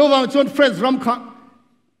ชาวบ้านชวน French รำคาน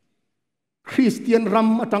คริสเตียนร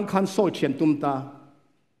ำมาตั้งคันโซเชียนตุมตา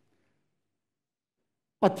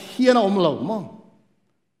ปะเทียนอมเหล่ามั่ง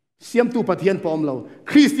เสียมตูปะเทียนปอมเหล่า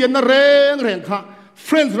คริสเตียนน่ะแรงค่ะ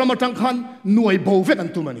French รำมาตั้งคันหน่วยโบเวกัน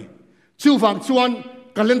ตุมันนี่ชาวบ้านชวน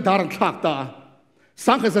กันเล่นดารันทักตา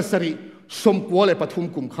สังเกตสรีสมกัวเลยปฐุม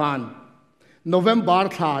กุมขานโนเวมบา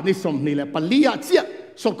ร์ท่านี่สมนี่แหละปลียาเจีย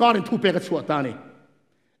สการินทุเปกชัวตานี่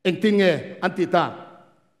เอ็งติงเงอันติตา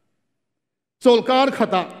โซลการขั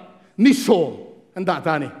ดนิโซอันดาต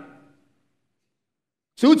านี่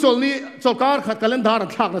ชูโจลนี่โซลการขัดกันเล่นดารั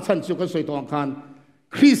นทักนะฉันชูกันสวยตัวอังคาร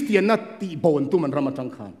คริสเตียนนัตติโบนตุมันรามาจัง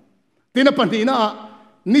คานทีนั้นปัญหา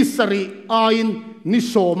นิสรีอาอินนิ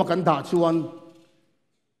โซมากันดาชวน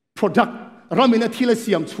product รามินาที่ละเ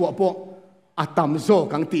สียมชัวปออาตามโซ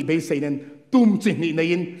กังตีเบสเซนตุ้มจินี่ใน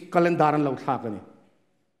อินกัลเลนดารันเราทักกันนี่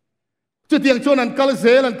จุดที่ชนันกัลเซ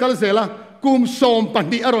ละกุมสมปัน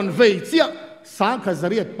ดีอารอนเวเจียสักขจ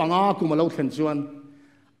ริยปังอากุมเราเห็นชวน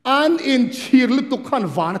อันอินชีร์ลุตุขัน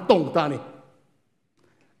วานตรงตานี่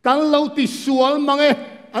กันเราติสวลมังเอ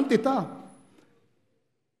อันติตา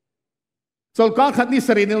โซลการขัดนิส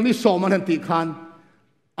รีนี่สมันหันติขัน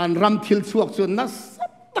อันรำทิลชวกชวนนัส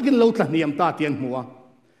ตะกินเราตะเนียมตาเตียนหัว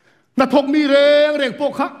นัทกมีเรงป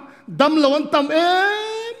กฮะดำเราอันต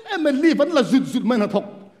ำมันรีบันละจุดไม่นัทก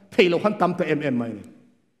เทเราขันตำแต่ไม่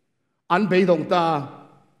อันเบยดงตา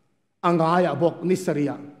อังไงอะบอกนิสรี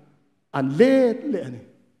อันเล่นี่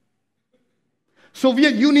โซเวีย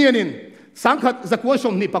ตยูเนียนสังกัดจักรวรร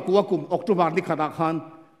ดินี่ปักวัวกุมออกตุบาร์นี่ขนาดขัน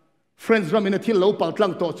เฟรนซ์รามินที่เราปัดลั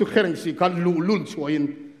งโตสุขเริงสิกันลุนช่วย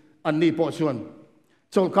อันนี้พอชวน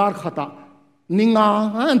โจลการขัดนิงา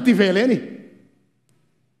อันติเวเลนี่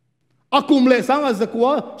อากุมเลสังอาจักรว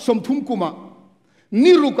รรดิสมทุมกุมะ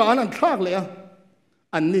นี่รูกานันทักเลย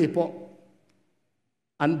อันนี้พอ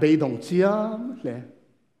อันเบยดงเจียมเลย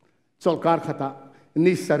โจลการขัด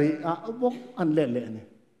นิสรีอาบอกอันเล่นี่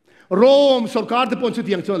โรมสุการที่ปนสุด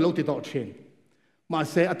ยังชวนเราติดต่อเชนมา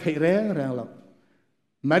เสียเทแรงแล้ว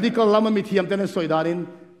medical ลำมันมีเทียมแต่ในสวยดาริน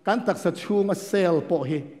การตักสัชูงเซลปอ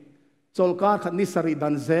ฮีโจลการขัดนิสรีดั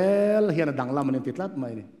นเซลเฮียนดังลำมันติดลัดไหม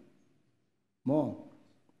นี่มอง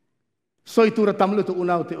สวยตัวตำลุตุอุ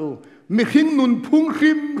ณาวเตอมีขิงนุนพุ่ง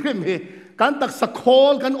ริมเฮการตักสักโค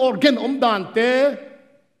ลกันออร์แกนอมดานเต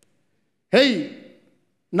เฮ้ย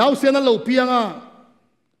นาวเสียนั่นเราเพียง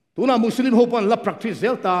ตัวน่ามุสลิมหัวปันละ practice เซ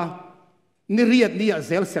ลตานี่เรียดนี่เ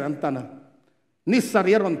ซลเซรันตานะนี่ส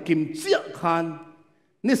รีรอนกิมเจียขัน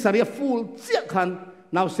นี่สรีรฟูลเจียขัน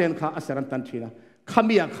นาวเซนข้าเซรันตันทีนะข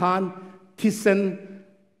มียขันที่เซน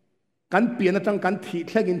กันเปลี่ยนจังกันที่แ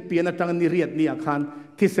ค่กินเปลี่ยนจังนี่เรียดนี่ขัน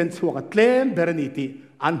ที่เซนชัวกเตลมเบรนิตี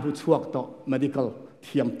อันผู้ชัวกต่อ medical เ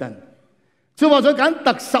ทียมตันชัวร์กัน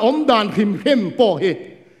ตักสอมดานหิมปอเฮ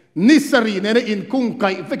นิสรีเนี่ยอินกุ้งไก่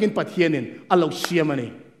เฟกินปัทเทียนินอัลลอฮ์เชียมันนี่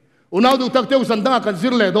อุณาดูตักเตวสันดากันซิ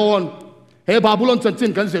ร์เลดอนเฮบาบุลอนจันจิ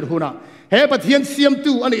นกันซิร์หุนะเฮปัทเทียนเซียม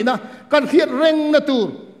ตูอันนี้นะกันเขียนเร่งนะตู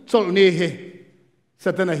โซลนี่เฮส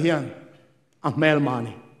เตนเฮียนอ่ะเมลมา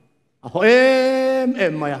นี่อ่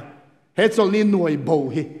ะมายาเฮโซลนี่หน่วยโบ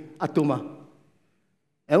เฮอัตุมา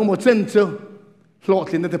งโมเจนเจอหลอด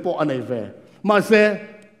ลินเตปออันไหนเวมาเซ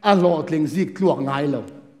อันหลอดลิงซิกลวกง่ายแล้ว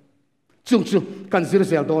จุงกันสิร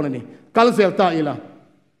เซลโตนี่กันเซลตาอีละ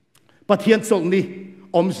ปะเทียนส่งนี่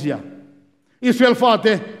อมเสียอิสราเอลฟาเต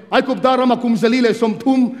ไอคุบดารามาคุมซาลีเลยสม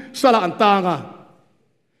ทุมสละอันตางะ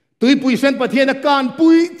ตุยปุยเซนปะเทียนการปุ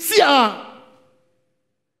ยเสีย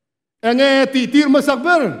เองตีตีร์มาสักเบ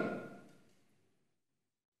อร์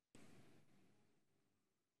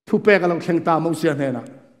ทุเปกำลังเข่งตามองเสียเนี่ยนะ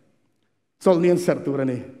โซลเนียนเสร์ตัว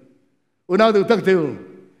นี้อุณาดูตักเดียว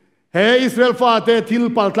เฮอิสราเอลฟาเตทิล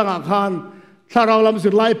ปัลตังอาคารถ้าเราลำสุ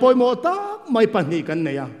ดไล่ปอยโมตาไม่ปันนี้กันเ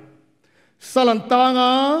นี่ยสลันตาง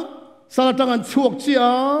ะสลันตังอันชวกเจีย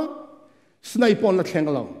สไนปอนละแข่ง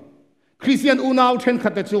เราคริสเตียนอุณาวเทนขั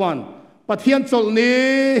ดจวนปะเทียนโซลนี้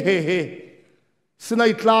เฮสไน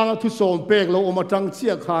ตลางทุโซมเปกเราอมาจังเชี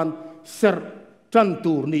ยคานเสร์จัน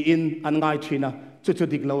ตูร์นี่อินอันง่ายชีนะจุด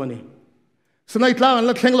ดิกเราเนี่ยสไนตลางอัน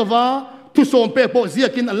ละแข่งเราว่าทุโซมเปกโปเสีย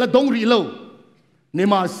กินอันละดงรีเรานี่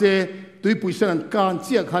มาเสตุยปุยเซนันการเ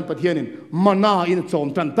ชียคานปะเทียนินมานาอินโจม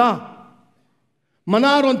จันตามาน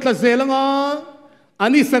ารอนตะเซลังอ่ะอัน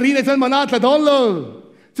นี้สรีในฉันมานาตะดอนเลย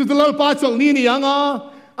จุดลลปาจงนี่ยังอ่ะ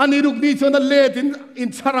อันนี้ลูกนี่ชนนั่นเล่อิน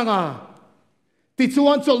ชารังอ่ะติดชว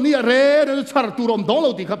นจงนี่เร่เราชาร์ตูรมดองเร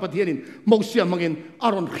าติขับปะเทียนินมองเสียมังอินอา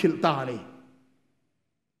รอนขิลตานี่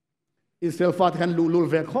อิสราเอลฟาดกันลู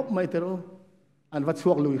เวกคบไม่เตโรอันวัดช่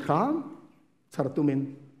วงลุยข้ามชาร์ตูมิน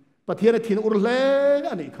ปะเทียนทินอุรเล่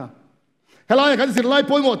อันนี้ค่ะเฮลัยกันสิไล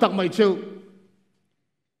ปอยโมตักไม่เชื่อ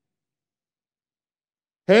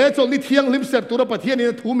เฮ้จนนี่เที่ยงลิมเสร็จตัวปะเทียนนี่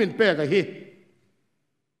ทูมินเปกะเฮ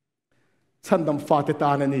ฉันดำฟาเตต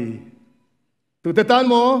านนี่ตัวเตตาน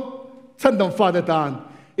โมฉันดำฟาเตตาน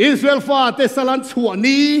อิสราเอลฟาเตสลันชัว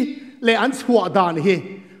นี้เลอันชัวดานเฮ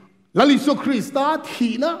ลลิสุคริสตา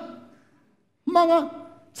ทีนะมังอ่ะ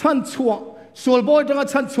ฉันชัวส่วนบอยจัง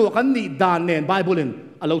ฉันชัวกันนี่ดานเนนไบเบิลน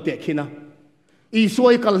อเราเตะขีนะอีสว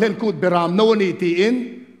ยกันเล่นกูดเบรามโนนี่ตีอิน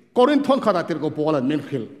กอรินทอนขาดติรกบอลันมิล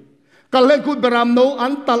คิลกันเล่นกูดเบรามโนอั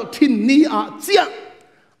นตัลทินนี่อาเจีย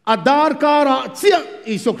อดาร์การะเจีย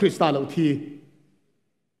อิสุคริสตาเราที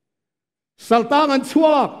สัลตางันชัว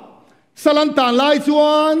สลันตานไลจว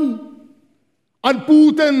นอันปู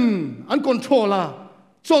เตนอันคอนโทรลา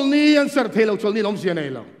จลนี้อันเสร์เทเราจลนี้ล้มเสียใน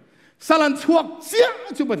เราสลันชัวเจีย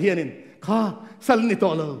จุบะเทียนินข้าสลันนี่ต่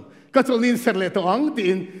อเราก็จลนี้เสร์เลตอังตี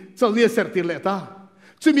นจลนี้เสร์ติเลตา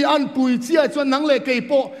จะมีอันปุยเจียจวนนังเลกไอโ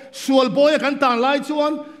ปส่วนบอยกันตานไลจว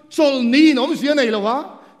นจลนี้ล้มเสียในเราวะ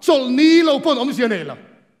จลนี้เราปนล้มเสียในเรา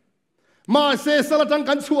มาเสสลัน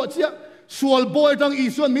กันชัวเจียส่วนบอยจังอี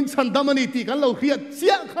ส่วนมินชันดามันนี่ตีกันเราเครียดเจี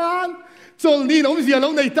ยคานจลนี้ล้มเสียเรา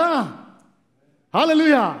ในตาฮาเลลู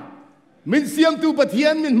ยามินเสียมตูปะเทีย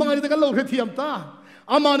นมินมาในกันเราเทียมตา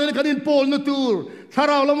อามาในกันอินโพลนตูร์ถ้าเ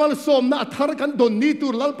รามาสมนะทาร์กันดนนี่ตู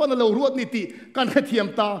ร์ลัลปันเรารวดนี่ตีกันเทียม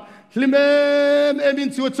ตาลิมเอมิน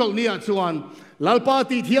ชัวจลนี้อาจวนลัลปา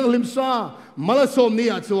ตีเทียงลิมซามาลสมนี่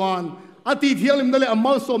อาจวนอาตีเทียงลิมนั่นแหละม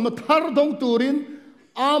าลสมนะทาร์ดงตูริน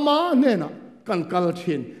อามาเนี่ยนะกันกัล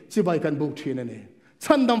ชินจิบายกันบุกชินนี่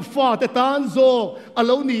ฉันดำฟ้าแต่ตานโซอา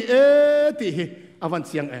ลูนี่ตีอวันเ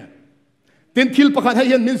สียงตินทิลประคันให้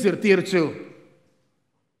ยันมินสิร์ตีร์จู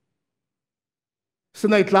ส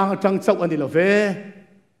นัยตลางจังเจ้าอันนี้ละเว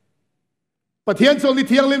ปะเทียนโซลิ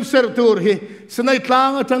เทียงลิมเซอร์ตูร์ฮีสนัยตลาง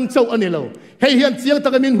จังเจ้าอันนี้ละให้ยันเสียงตะ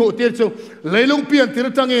กมินหูตีร์จูเลยลุงเปลี่ยนตี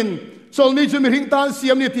ร์จังอินโซลิจูมีหิงตานเสี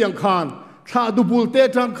ยมนี่เตียงคานถ้าดูบุลเต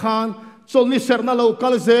จังคานโซลิเซอร์นั่นเราคั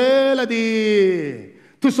ลเซลดี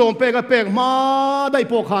ทุสมเปกเปกมาได้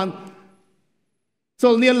พอคานโซ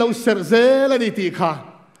ลิเราเซอร์เซลดีตีค่ะ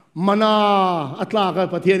มานาอัตลาก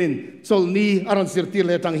ปะเทียนินโซลนี้อารันสิร์ตีเ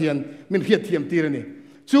ลตังเฮียนมินเขียดเทียมตีรนี่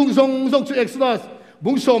จุงทรงจูเอ็กซ์ดัส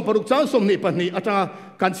บุ้งสมปรุกจ้าสมนี่ปะนี่อาจารย์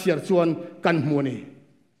การเสียร์ชวนกันมัวนี่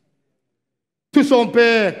ทุสมเป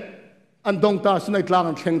กอันดงตาสนัยตลาง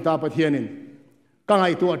เข่งตาปะเทียนินกังไอ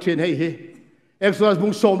ตัวเทียนให้เอ็กซ์ดัสบุ้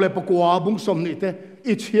งสมเลยปะกัวบุ้งสมนี่เต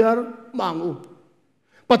อิเชียร์มังอู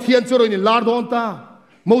ปะเทียนจรนี่ลาดอนตา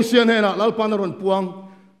โมเซียนเฮนะลาลปานรอนปวง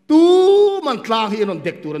ตูมันคลาฮีนอนเ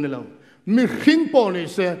ด็กตัวนี้แล้วมีหิงปอนี่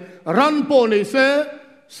เสรันปอนี่เส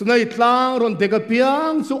สนัยคลางรอนเด็กเปีย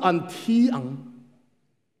งสุอันทีอัง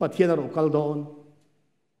ปะเทียนรอนกัลดอน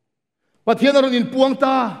ปะเทียนรอนอินปวงต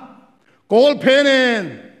ากอลเพเนน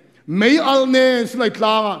ไม่อัลเนสนัยคล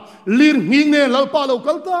างลินหิงเนลลปาโล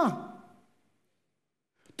กัลตา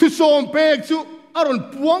ทุสอมเปกสุอารอน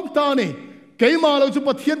ปวงตานี่เกยมาเราจะป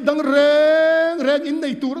ะเทียนดังแรงอินใน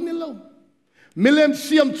ตัวนี้แล้วมิเลมเ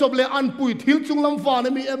สียมจบเลยอันปุยทิลจุงลำฟ้าเ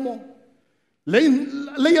นี่ยมีเอโมเลย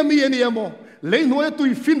มีเอนี่เอโมเลยหน่วยตุ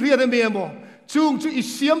ยฟินเรียนมีเอโมจุงอิ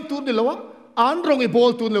เสียมตัวนี่แล้วอันรองอีบอล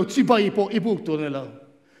ตัวนี่แล้วชิบายอีบุกตัวนี่แล้ว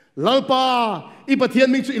ลัลปาอีปะเทียน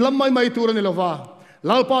มิงจุลำไม่ไม่ตัวนี่ละว่า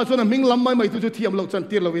ลัลปาจนมิงลำไม่ไม่ตัวจุเทียมเราจัน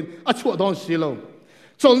ตีเราวินอัชวดอนสีเรา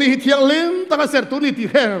จนนี่เทียงเล่มตะกเสรตัวนี้ตี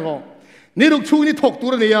แค่รอนี่ลูกชูนี่ถกตัว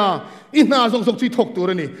นี่ยาอินาทรงจุถกตัว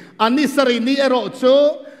นี่อันนี้สรินี่เอรอโจ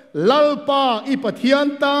ลัลปาอีปะเทียน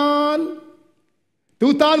ตันตู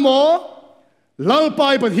ตันโมลัลปา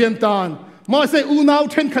อีปะเทียนตันมาเสอูนาว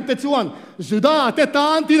เทนขัดเตจวนจุดาเตตั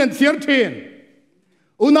นที่นั่นเชียร์เทน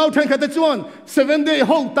อูนาวเทนขัดเตจวน7 day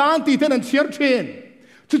ห้องตันที่นั่นเชียร์เทน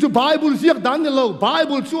จู่ๆไบเบิลเสียกดันนี่เราไบเ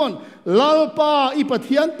บิลชวนลัลปาอีปะเ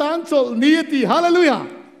ทียนตันโจนี้ที่ฮาเลลูยา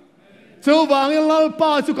เจ้าบางอย่างลัลป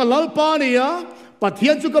าจุกลัลปานี่ยปะเที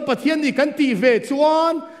ยนจุกปะเทียนนี่กันตีเวชว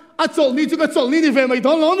นอาโจนี่จุกโจนี่นี่เวไม่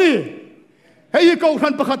ต้องล้อนี่เฮ้ยกูขั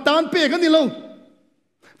นประคัตานเป้กันนี่เรา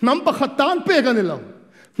น้ำประคัตานเป้กันนี่เรา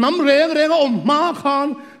น้ำแรงอมมาขัน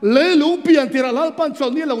เลยลุงเปลี่ยนที่เราลัลปันโจ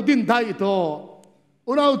นี่เราดินได้ต่อ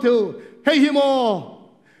อุณเอาเถอะเฮ้ยฮิโม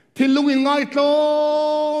ที่ลุงยังไงต้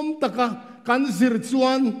มตะกันสิรจว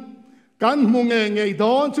นกันมุงเงยด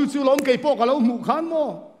อนจู่ๆล้มเกยปอกเราหมู่ขันโม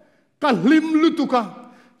กันลิมลุตุกะ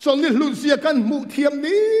จนนี่ลุนเสียกันหมู่เทียม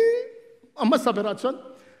นี้อามาสับราชัน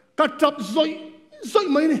กันจับซอย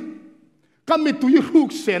ไหมนี่กันมีตุยรูก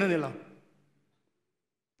เสนนี่ละ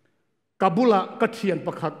กาบุละกัเทียนป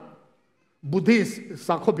ระคัดบุดิส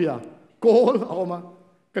สักขบียโกลเอามา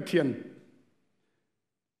กัเทียน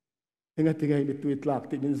ยังไงที่ไงมีตุยตลาก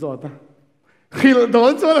ติมินซอตาขิลโด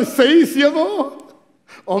นจนเสียเสียบ่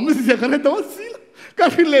อมเสียกันเลยโดนสิละกัน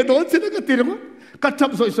ขิลเลยโดนสิละกันตีมั้งกันจับ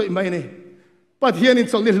ซอยไหมนี่ปะเทียนนี่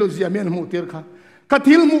ส่งนี่ลุนเสียเมียนหมู่เตียร์ค่ะกัน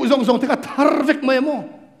ทิลหมู่ส่งที่กันทาร์เวกไหมมั้ง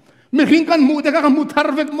มีหิงกันหมู่แต่กันหมู่ทา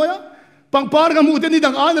ร์เวกมั้ยปังปาร์กันหมู่แต่นี่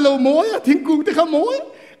ดังอ่านเราโมยทิ้งกูแต่กันโมย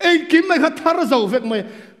เอ็งกิมไม่กันทาร์เจ้าเวกมั้ย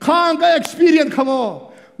ข้างกัน experience ขโม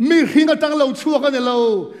มีหิงกันตั้งเราชั่วกันเรา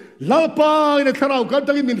ลัลปาเนี่ยถ้าเรากัน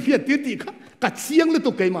ตั้งมินเฟียติติค่ะกัดเสียงเลย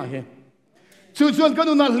ตุกเกยมาเฮชวนกัน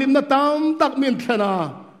อุณาลิมนาตามตักมินเถนะ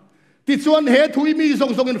ที่ชวนเฮทุยมีส่ง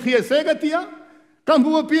อินเฟียเสกติยากันบั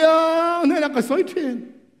วเปียเนี่ยนักสอยเทน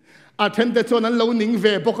อาเทนแต่ชวนนั้นเราหนิงเว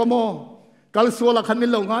ปกโมกัลสัวละคันนี่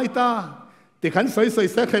เราง่ายตาที่ขันสอยเ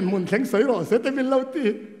สกเข็มมุนแข็งสอยรอเสแต่เป็นเราตี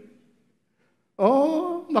อ๋อ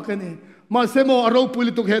มากันนี่มาเสโมอารมณ์ปุ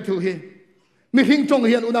ลิตุกเฮทุเฮมีหิงจงเ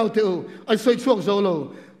ฮียนอุณาเตอไอสอยช่วงโซโล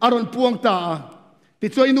อารมณ์พวงตาที่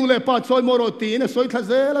ช่วยนูเลป้าช่วยโมโรตีเนี่ยช่วยทะเ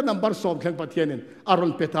ซละนัมบาร์สอบแข่งปะเทียนินอาร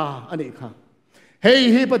มณ์เปตาอันนี้ค่ะเฮ้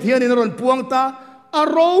ยปะเทียนินอารมณ์พวงตาอา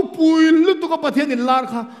รมณ์ปุยลุตุกปะเทียนินลาร์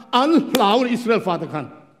ค่ะอันลาวอิสราเอลฟาตะกัน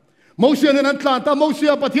โมเสสนั้นตาตาโมเส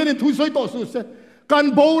สปะเทียนินทุยช่วยต่อสู้เสกัน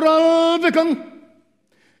โบราณเวกัง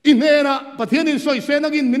อินเนนะปะเทียนินช่วยเสนั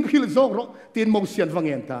กอินมินขิลโซกรตีนโมเสสฟังเ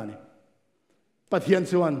งินตานี่ปะเทียน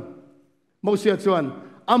ชวนโมเสสชวน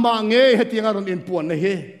อามาเงยให้ตีงอารมณ์อินปวนนะเฮ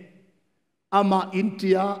อามาอินเ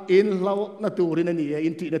ดียอินเราหน้าตูรินนี่อิ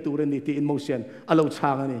นทีหน้าตูรินนี่ที่อินโมเสสอาเราช่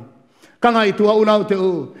างนี่กังไอตัวอุณาเตอ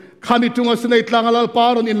ขามิตุงสนัยตลางลัลปา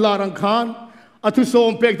รุนอินลารังคานอัตุโส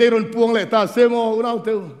มเป็กเตรุนพวงเลตาเซโมอุณาเต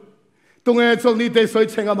อตุงเอชงนี่เตสอย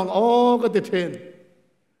เชงมังโอ้ก็เตเทน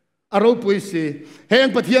อารมณ์ปุยสีเฮง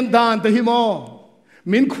ปะเทียนดานเตหิโม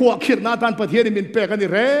มินขวขิดนาตานปะเทียนมินเป็กกันนี่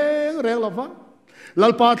เร่งละฟ้าลั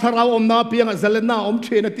ลปาทาราวอมนาเปียงเซเลน่าอมเช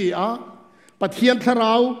นตีอาปะเทียนทาร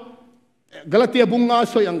าวกลาเตียบุงงา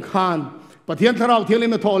สอยอังคารปะเทียนทาราวเทียนเล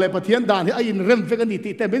มทอเลปะเทียนดานที่ไอ้อินเริ่มเฟกันนี่ตี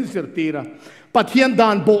แต่เป็นเสือตีระปะเทียนดา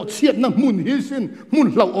นโบเชียดน้ำมุนฮิสินมุน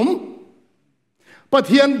เหล่าอมปะเ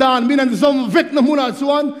ทียนดานมินันซอมเวกน้ำมุนอาส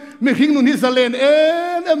วนมีขิงนุนฮิสเลนเ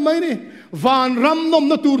อ็มไม่นี่วานรำนม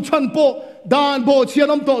นตูร์ชันโปดานโบเชีย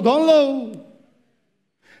น้ำโตดอนโล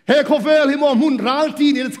เฮโคเฟลฮิโมมุนรัลตี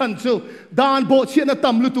นิลชันซูดานโบเชียน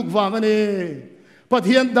ตั้มลุตุกวางนี่ปะเ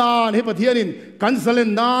ทียนดานเฮปะเทียนินกันสเล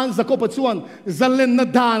นนานสกปะชวนสเลนน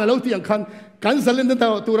ดานแล้วที่ยังคันกันสเลนนดา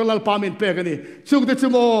ตัวเราปามินเปกันนี่ชุกเดช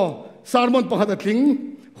โมสารมอนปะหัดทิ้ง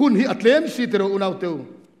หุ่นฮิอัตเลมสิตโรอุณาวเตว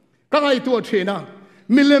กังไอตัวเชนะ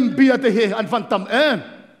มิเลมเบียเตเฮอันฟันตัม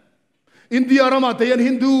อินเดียรามาเตยัน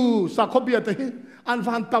ฮินดูสักขบียเตเฮอัน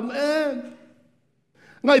ฟันตัม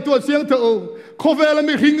ไงตัวเสียงเตอโคเวล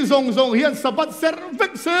มีหิงซงเฮียนสบัดเซอร์เว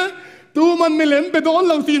กเซตูมันมิเลมเบดอนเ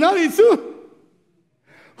ราตีนาอิสุ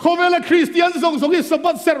โคเวลคริสเตียนซงฮิส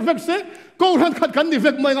บัดเซอร์เวกเซกูรันขัดกันดิเว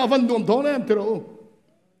กไม่งาฟันดวมท้องเตอ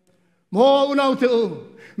โมอุณาวเตอ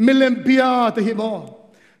มิเลมเปียเตหิโม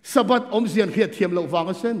สบัดอมเสียนเขียดเทียมเราฟัง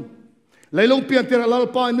เส้นเลยลงเปลี่ยนเตอร์ลาล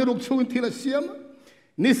ปานิรุกชูนทีละเสียม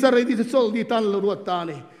นิสระดิสโซลดิตันลรัวตา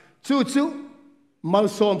นี่จู่มาล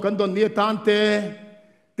สอมกันดอนเนียตันเต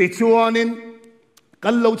ติชวนินกั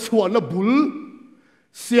นเราชวนละบุล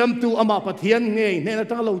เสียมตูอามาปะเทียนเงยเนี่ย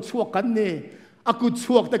ตั้งเราชวกันเนี่ยอากุช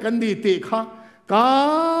วกแต่กันดีติค่ะกา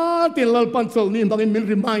ติลลปันโซนี่บางมิล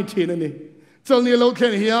ริมายทีนั่นนี่ จนนี้เราเขีย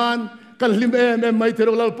นเฮียนกันลิมไม่เทโร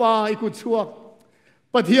ลปาอีกุชัว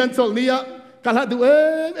ปะเทียนจนนี้กันละดู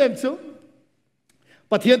ชู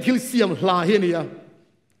ปะเทียนที่เสียมลาเฮียนี่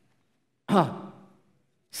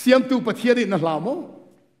เสียมตูปะเทียนนี่นั่นลาโม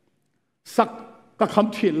สักก็ค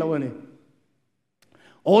ำเทียนแล้วนี่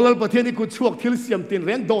โอ้แล้วปะเทียนนี่กุชัวที่เสียมตินแร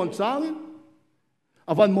งโดนจ้าง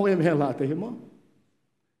อวันโมเฮลาเตหิม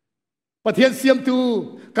ปะเทียนเสียมตู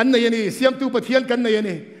กันในนี่เสียมตูปะเทียนกันใน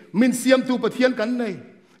นี่มินเสียมตูปะเทียนกันใน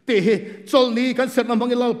เตะจลนี้กันเสร็จน้ำมั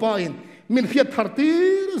งลาปาอินมินเขียดทัดตี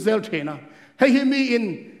เซลเชนะให้มีอิน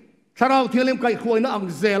ถ้าเราเที่ยวเล่มไก่ขวยนะอัง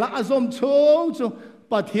เซลอาซอมชงชง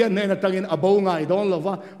ปะเทียนเนี่ยนะตั้งอินอโบง่ายดอนล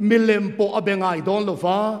ฟ้ามิเลมโปอเบง่ายดอนล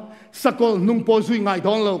ฟ้าสกอลนุ่งโปซุยง่ายด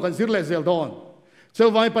อนลกันสิเลเซลดอนเจ้า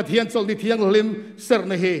ไว้ปะเทียนจลนี้เที่ยงลิมเสร็จ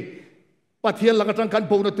นะเฮปะเทียนลักจังกัน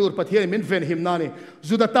ปูนตูร์ปะเทียนมินเฟนหิมนานี่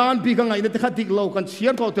จุดตานปีกังไงเนี่ยขัดติกเรากันเชีย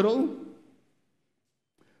ร์เขาเถอะ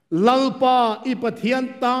ลัลปาอีปะเทียน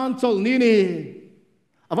ตานจลนี้นี่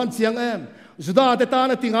อวันเสียงจุดแต่ตา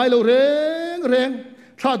นติงไงเราเร่ง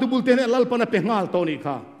ถ้าดูบุลเตนลัลปานะเพ่งงาลตัวนี้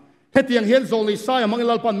ค่ะเฮตียงเฮนโซลิสายมัง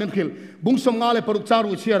ลัลปานเมนขิลบุ้งสมงาเลปรุกจา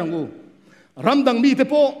รุเชียรังูรำดังมีเต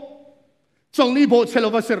โปจลนี้โบเชล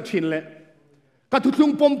วาเซอร์ชินเล่กัดทุ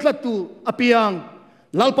กปมตลัดตูอภิยัง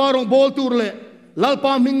ลัลปารองบอลตูร์เล่ลัลป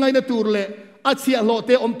ามิงไงนะตูร์เล่อาเซียโลเต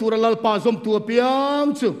อมตูร์ลัลปาซอมตัวอภิยัง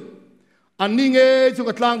จูอันนี้ไงจู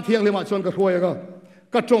กัดล่างเทียงเลยมาชวนกับรวย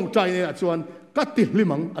ก็จงใจเนี่ยชวนก็ติดลิ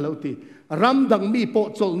มังอะไรตีรำดังมีโป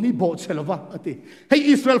จลนี้โบเชลวะตีให้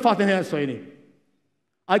อิสราเอลฟาดเนี่ยสวยนี่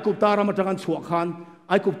ไอ้กุบตารามาจังกันชัวขัน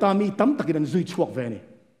ไอ้กุบตามีตั้มตะกินซุยชัวเวนี่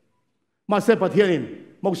มาเสพเทียนิน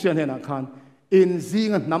มกเสียนเห็นขันอินซี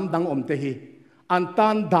งันน้ำดังอมเตหีอันตั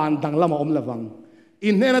นดานดังละมาอมละวังอิ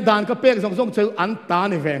นเนี่ยนะดานก็เป๊กส่งเจออันตา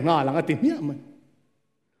ในแหวงาหลังติเนี่ยมัน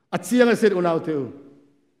อัดเสียงเสร็จอุณาเตอ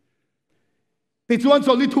ติจวนจ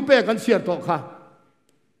ลีทุเป๊กกันเสียต่อค่ะ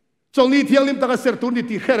จลีเที่ยงลิมตะกเสร็จตุนิ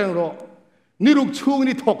ติแค่เรื่องรอนี่รุกชู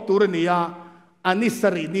นี่ถกตัวนี่ยาอันนี้ส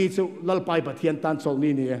รีนี่จูลัลไปปะเทียนตันจ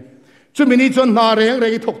ลีนี่จุมินี่จนนาเรง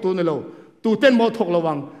ถกตัวนี่เราตูเต้นมอถกระ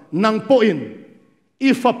วังนังโปอินอี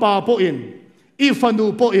ฟปาโปอินอีฟนู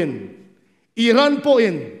โปอินอีรันโปอิ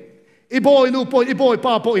นอีโบยนูโปอินอีโบยป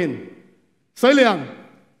าโปอินใส่เลียง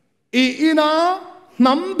อีน่า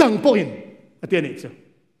น้ำดังโปอินอันเดียนี่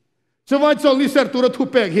จะว่าจลีเสร็จตัวทุ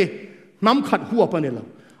เป๊กฮีน้ำขัดหัวปนนี่เรา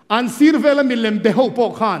อันซีร์เวลมิเลมเบฮูโป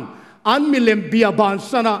ขานอันมิเลมเบียบาน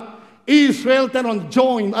สนะอิสราเอลแต่เราจ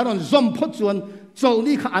อยน์อันเราจอมพจวนจ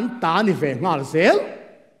ลีขันตานี่เวงาลเซล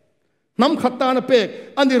น้ำขัดตาหน้าเป็ก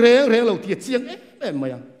อันนี้เร่งเราเทียเจียงมา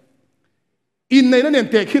ยังอินในนั้นเนี่ย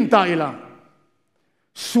เตะขึ้นตายละ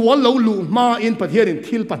สวนเราลูมาอินประเทศอิน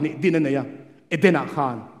ทิลปันนี่ดินนั่นเนี่ยเดนักขา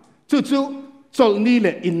นจู่ๆจลีเล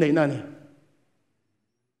ยอินในนั้นเนี่ย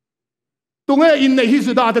ตรงนี้อินในฮิ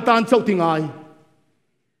สุดาแต่ตานเจ้าติงไง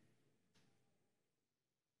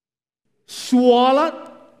สวาละ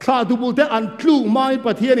ข้าดูบุตรอันคลูไม่ป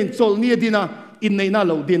ระเทศอินโซลนี่ดีนะอินในน่าเ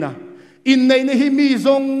ราดีนะอินในนี่ฮิมี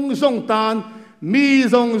ซงตานมี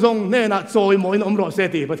ซงเนี่ยนะโซยมอยนอมรอเส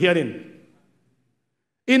ตีประเทศ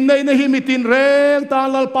อินในนี่ฮิมีตินแรงตาน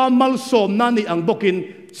ลัลปามัลสมนั่นนี่อังบกิน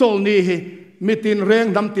โซลนี่ฮิมีตินแรง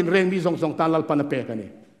ดำตินแรงมีซงตานลัลปานเปกันนี่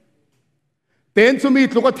เต็นสุมี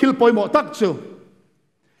ลูกทิลปอยหมอตักจู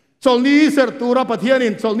โซลนี่เสร์ตูราประเทศอิ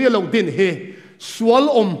นโซลนี่เราดินฮิสวล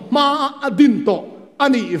มาอดินโตอั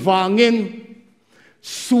นนี้วางเงิน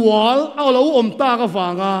สวลเอาเราตากวา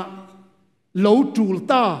งาเราจูล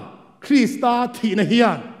ตาคริสตาทีนเฮีย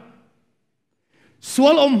นสว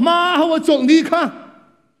ลมาหัวจงนี้ค่ะ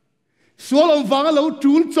สวลวางเรา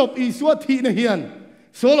จูลจบอีสวทีนเฮียน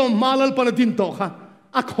สวลมาลปนดินโตค่ะ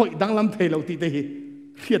อะคอยดังลำเทเราตีเตหี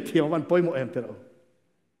เขียดเที่ยววันปอยโมเอ็มเตเรา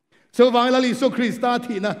สวางเราลิโซคริสตา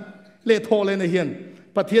ทีนะเลโทเลนเฮียน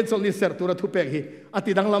ประเทศส่วนนี้เสร์ตุระทุเปกฮีอ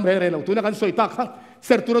ติดังลำเฮเรเราตัวนักการสวยตาค่ะเส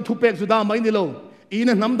ร์ตุระทุเปกสุดาไม่นี่เราอี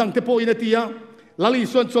นั่นน้ำดังเทโปอินเตียลาลิ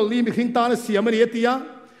ส่วนส่วนนี้มีขิงตาเสียมันเอเตีย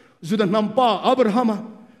สุดาน้ำป้าอับราฮัม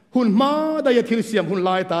หุ่นมาได้ยัดทิลเสียมหุ่นล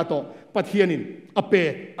ายตาโตประเทศนี้อเป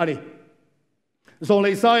อันนี้ส่งเล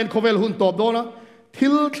ยสายนโคเวลหุ่นตอบโดนะทิ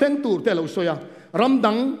ลเข่งตูแต่เราสวยรำ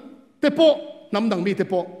ดังเทโปน้ำดังมีเท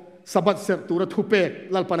โปสบัดเสร์ตุระทุเปก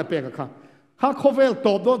ลาลปานเปกค่ะฮาโคเวลต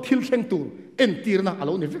อบโดทิลเข่งตูเอ็นตีร์นะอะไร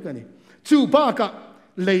นี่ฟิกันนี่จูบ้ากะ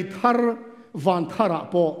เลยทาร์วันทาระ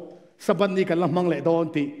โปสบันนี้กันละมังเลดอน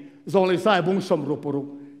ตีจงเลยสายบุ้งสมรูปรุก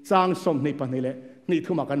จางสมนี่ปันนี่แหละนี่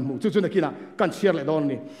ทุ่มกันหมู่จู่ๆนักกินนะกันเชียร์เลดอน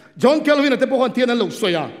นี่จอห์นเคลวินแต่พวกคนเทียนนั้นลูกสว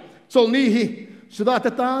ยจงนี่ฮีสุดาแ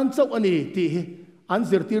ต่ตานเจ้าอันนี้ตีอันเ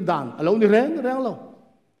สียตีร์ดานอะไรนี่แรงเรา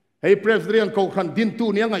ให้เพรสเรียนเขาขันดินตู้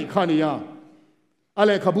นี้ไงขานี่ยาอะไ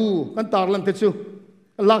รขบูกันตาลันเตจู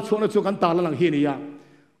ลากชวนจูกันตาลันหลังฮีนี่ยา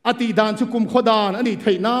อติดานชุกุมขดานอันนี้ไท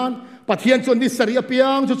ยนานปะเทียนจนนิสริอเปีย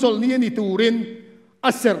งจุจลนี้นี่ตูรินอ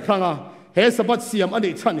าเสรครั้งเฮสบัดเสียมอัน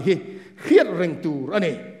นี้ฉันเฮียเร่งตูอัน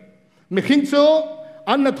นี้ไม่ขิงโจ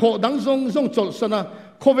อันนั้นโถดังซงจลสนะ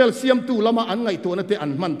โคเวลเสียมตูละมาอันไงตัวนั้นเตอั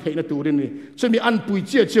นมันไทยนตูรินนี่จะมีอันปุยเ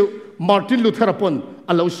จียเจ้ามาร์ตินลูเทอร์ปอน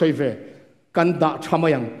อัลลอฮ์ช่วยเวกันด่าทำไม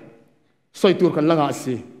ยังช่วยตัวกันละงา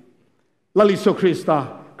สิลาลิโซคริส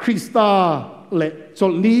ตาเละจ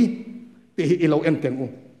ลนี้ที่อิโลเอ็นเตง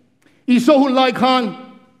อีโซหุ่นลายคาน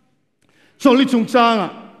จลลิจุงจาง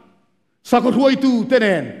สักรวยตูเต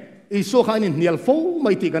นอีโซขายนี่เนียลโฟไ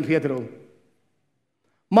ม่ตีกันเรียดเรา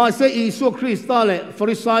มาเสอีโซคริสตาเละฟ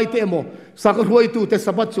ริสัยเตโมสักรวยตูเตส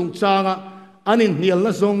บัดจุงจางอันนี้เนียลล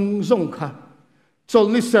ะซงค่ะจล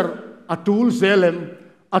นิเซอร์อัตูลเซเลม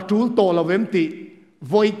อัตูลโตลาเวมติ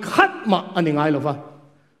วอยขัดมาอันนี้ไงล่ะวะ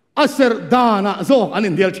อาเซอร์ดานะโซอัน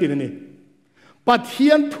นี้เดียลทีนี่ปัทเฮี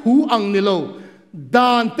ยนทูอังนิโลด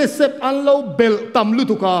านเตเซปอันโลเบลตัมลุ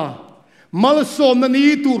ตุกามาลสอมนันนี้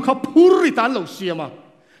ตูขับพูริตันโลเสียมา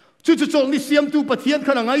จุดๆนี่เสียมตูปัทเฮียนข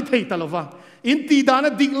นาดไงเทยตลอดวะอินตีดานะ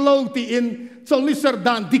ดิกโลตีอินจนลิเซอร์ด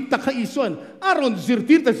านดิกตะขอีส่วนอารอนซิร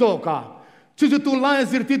ติร์เตโซกาจุดๆตูไลน์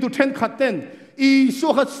ซิรติร์ตูเทนขัดเตนอีโซ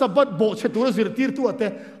ขัดสบัดโบเชตูรซิรติร์ตัวเต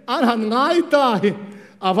อันหันไงตาย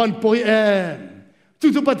อาวันปอยเอ็นจุ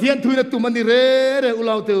ดๆปัทเฮียนทุยนะตุมันนี่เร่อุ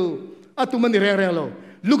ลาวตูอะตุมันนี่เร่โล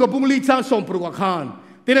ลูกกับบุงลีช่างสมปรุกขาน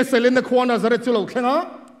ที่นั่นเซเลนนักขวานาซาเรตุโลแข่ง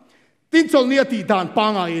ตินจลนี้ตีดานปั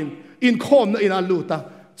งอินคอมนะอินอาลูตา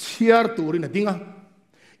เชียร์ตูรินดิ้ง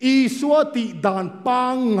อีสวติดานปั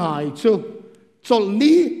งไงจล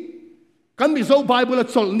นี้กันมีโซ่ไบเบิล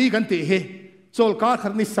จลนี้กันตีเฮจลการขั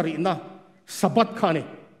นนิสรินะสับัดขานี่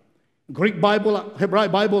กรีกไบเบิลเฮบราย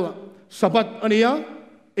ไบเบิลสับัดอันนี้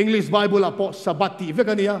อังกฤษไบเบิลพอสับัดตีเว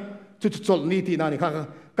กันนี้จุดจลนี้ตีนั่นนี่ค่ะ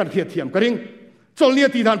กันเขียนเทียมกันริงจลนี้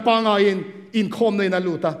ตีดานปังไงอินคอมในนา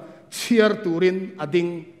ลูตาเชียร์ตูรินอดิ้ง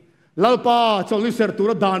ลาป้าจลนี้เสียตู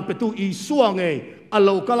ระดานเปตูอีสวงเงอโล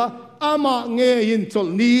กละอามาเงยินจล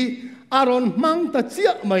นี้อารอนมังตะเจี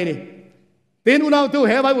ยไม่นี่เป็นอุณาตัว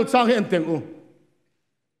เฮบายบุตรสร้างเห็นเต็ง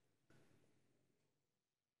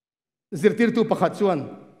ซิรติร์ตูประคัดชวน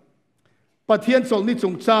ปะเทียนจลนี้จ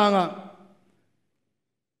งจาง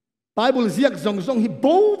ไบเบิลเรียกจงฮิโบ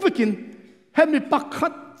วกินเฮมีประคั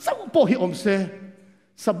ดเจ้าพ่อฮิอมเซ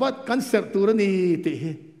สบัดกันเสียตูระนี่ตี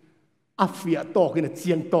อาฟิอาโตกันเจี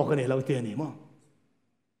ยงโตกันเราเตียนี่มั้ง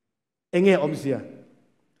เองอมเสีย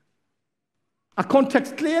คอนเท็ก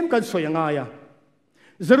ซ์เคลมกันสวยงาม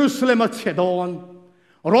เยรูซาเล็มเชดอน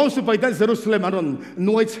ร้องสุไปดันเยรูซาเล็มอันนั้นห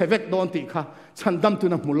น่วยเชเวกดอนติค่ะฉันดำตุ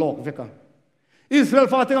นักมุลอกเวกันอิสราเอล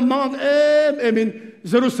ฟาติกันมังมิน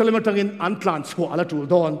เยรูซาเล็มตั้งอินอันตรานชัวละจู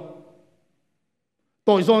ดอน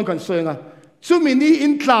ตัวย้อนกันสวยงามจุมินีอิ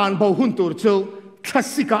นตรานบ่หุ่นตัวเจ้าคลาส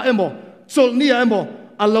สิกาโมจลนี่โม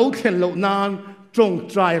อาลูเข็นโลนานตรง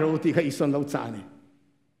ใจเราที่เขาอิสันเราจานี่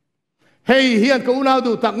เฮ้ยเฮียนกูน่า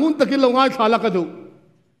ดูตักงุนตะกินลงง่ายขาลักดู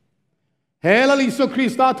เฮลลิโซคริ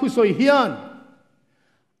สต์ทุสอยเฮียน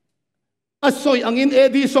อสอยอังอินเอ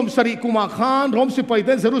ดีสมสริกุมาขานรอมสิไปเด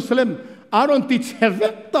นเยรูซาเล็มอารอนติเชเว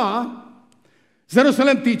ตาเยรูซาเ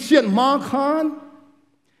ล็มติเชียนมาขาน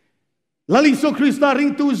ลลิโซคริสต์ริง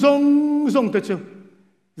ตูซงเตจู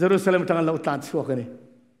เยรูซาเล็มตั้งเราตัดชัวกันนี่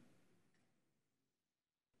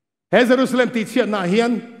เฮเยรูซาเล็มติเชียนนาเฮีย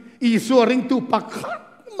นอีสัวริงตูปักขัด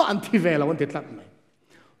มันที่เวลาวันเด็ดลักไหม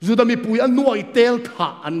จุดมีปุยอันนัวอิเตลท่า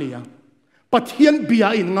อันนี้ปะเทียนเบีย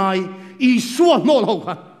อินไงอีสัวโน่เรา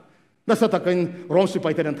ค่ะนั่นสัตว์กันร้องสุไป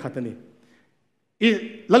เตนันทัดนี่อี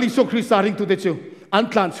ลลิโซคริสต์ริงตูเดจูอัน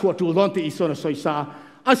ตรานชัวจูลอนที่อีสัวน่ะสอยซา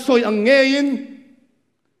อัสอยอังเงิน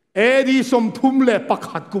เอดีสมทุมเล่ปัก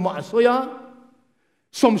ขัดกุมาสอย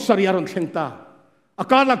สมสริอารันเข่งตาอา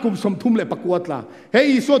การละกุมสมทุมเล่ปักวัดละเฮ้ย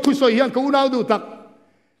อีสัวทุสอยยันกูน่าดูตัก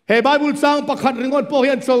เฮ้ยไบเบิลสร้างประคัดริงอดโปเฮี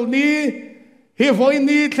ยนโซนี้เฮ้ยฝอย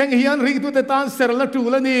นี้แข่งเฮียนริงตัวเตตานเสร็จแล้วจู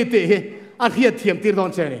แล้วนี่ตีอาเทียเทียมตีรอ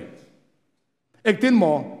นเชนี่เอกตินหม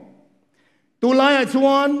อตัวลายชว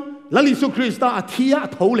นลลิสุคริสต์อาเทีย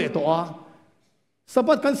เท่าเล่ตัวส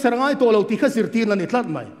บัดกันเสร็จง่ายตัวเราตีข้าสิรตีนแล้วนี่ทัด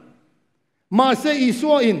ไหมมาเสอีสั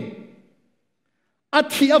วอินอา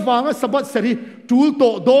เทียวางสบัดเสรีจูลโต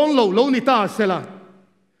โดนเรานี่ตาเสละ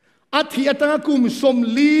อาทิตย์ตั้งกุมสม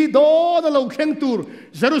ลีโดนเราเข่งตูร์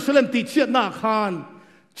เยรูซาเล็มติดเชียดนาคาน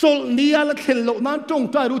จลนี้ละเข่งเรานั้นจง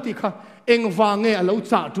ใจรู้ติค่ะเอ็งวางเงาเรา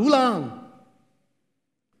จ่าจูลัง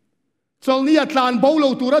จลนี้ตานเบาเรา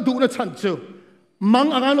ตัวระดูนะฉันเจอมัง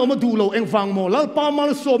อ่างออกมาดูเราเอ็งวางโมแล้วป้ามา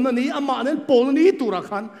ลสมนั่นนี้อามาเนี่ยโปลนี้ตัวละ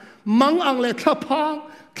คันมังอ่างเล็กทับพัง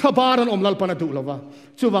ทับารันอมลาปนัดูเราวะ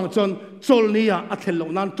จู่วังจนจลนี้เข่งเรา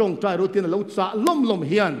นั้นจงใจรู้ตินะเราจ่าล้มเ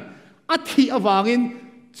ฮียนอาทิตย์วางอิน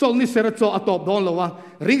จลนี่เสร็จจ่ออัตบดอนแล้ววะ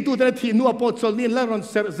ริงตัวแต่ที่นัวปอจลนี่แล้วรอน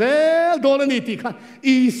เสร็จเซลโดนนี่ตีค่ะ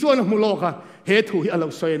อีส่วนมุโลค่ะเฮตุฮิอัลลอ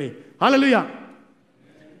ฮ์สวยนี่ฮาเลลูยา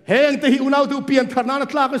เฮงแต่ฮิอุนาวตัวเปลี่ยนฐานะ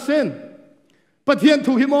ตลาดเส้นปะเทียน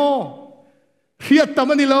ถูกฮิโมเฮียต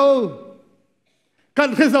มันนี่เรากัน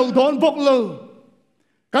เคยจะดอนบอกเรา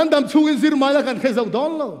กันดำชูอินซิร์มาแล้วกันเคยจะดอ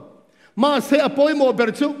นเรามาเสียปอยโมเบอ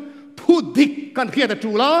ร์จูทุดิกกันเคยจะ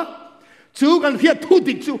จูละจูกันเคยทุ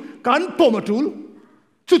ดิกจูกันปอมาจู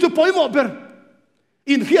จูปอยโมเบอร์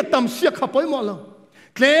อินเคยตำเสียขับปอยโมเรา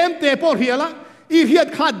เคลมเตะปอเฮียละอีเฮีย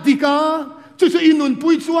ขาดดิกาจูอินนุนปุ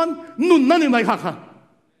ยชวนนุนนั่นนี่ไม่ค่ะ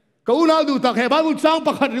ก็อุณาดูตักเหบ้าอุจางป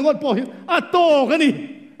ระคัดริงวันปอยอัตโตกันนี่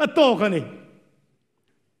อัตโตกันนี่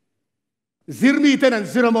Zirmi tenan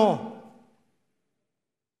ziramo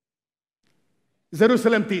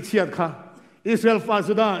Jerusalem ti chiat kha Israel fa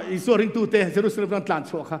suda isoring tu te Jerusalem nan tlan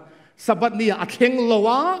cho kha sabat ni a theng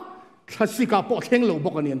lowa khasika po theng lo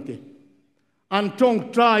bok anian te an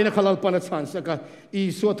tong try na khalal pan chan saka I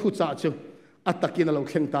so thu cha chu atakin lo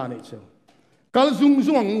kheng ta nei chu kal zung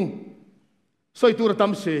zung soi tur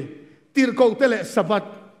tam se tir ko tele sabat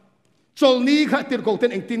chol ni kha tir ko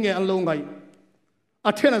ten eng tin nge an lo ngai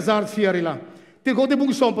Athena zar siarila ti ko te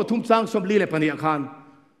bung som pathum chang som li le pani khan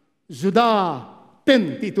juda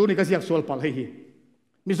ten ti tu ni ka siak sol pal hi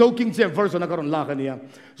mi zo king james version akaron la kania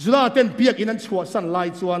juda ten piak inan chua san lai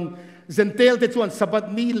chuan zentel te chuan sabat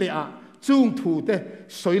ni le a chung thu te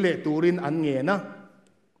soile turin an nge na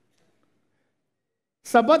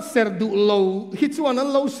sabat ser du lo hi chuan an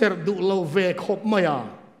lo ser du lo ve khop maya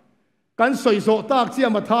kan soi zo tak chia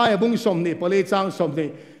ma thai bung som ni pale chang som ni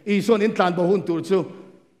อีส่วนอินทรานบ่หุ่นตัวจู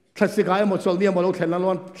คลาสสิกายมอชอลเนี่ยมาเราเข็นล้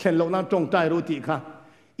วนเข็นเราหน้าตรงใจรู้ตีค่ะ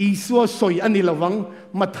อีส่วนสวยอันนี้ระวัง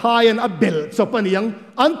มาทายอันอับเบลจบปนียัง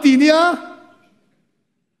อันตีเนี่ย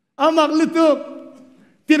อามักลิตุ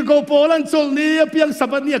ติร์โกโปลันชอลเนี่ยเพียงสั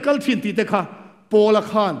บเนี่ยกัลฟินตีเตค่ะโปละ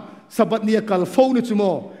ขานสับเนี่ยกัลโฟนิจุโม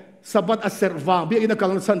สับอัสเซอร์วังเบียอินกั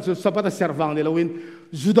ลสันจุสับอัสเซอร์วังเนี่ยเราวิน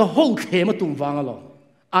จุดาโฮเขมาตุ่มวังอ่ะหรอ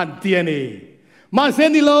อันเตียนี่มาเซ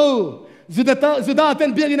นิโลjuda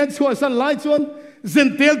ten biang inan chuan san lai chuan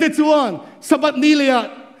zentel te chuan sabat ni le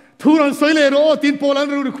thuran soile ro tin polan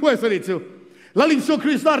ru request ani chu laling so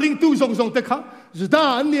krista ring tu zong zong te kha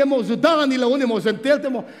juda an ni mo juda ni lo ni mo zentel te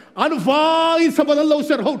mo an va in sabat lo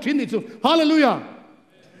ser ho thin ni chu hallelujah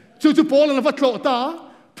chu polan va tlo ta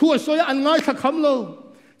thu soya an ngai kha kham lo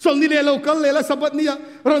chol ni le lo kal le la sabat ni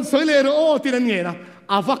ron soile ro tin an nge na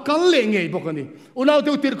ava kal le nge bokani unaw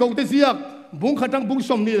te tir ko te siak bung khatang bung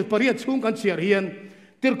som ni pariat chung kan chiar hian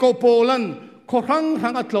tir ko polan khorang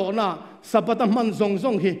hang atlo na sabata man zong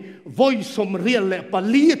zong hi voi som riel le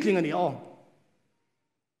paliat lingani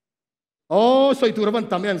soi turaban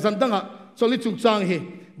tamian zandanga choli chung chang hi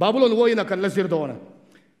babylon woina kan lazir dona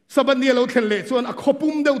saban ni lo khen le chuan a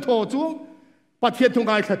khopum deu tho chu pathian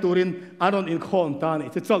thungai khaturin aron in khom ta ni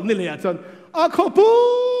chol ni le ya chon a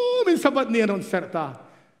khopum in sabat ni aron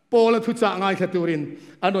serta Paul thu cha ngai khaturin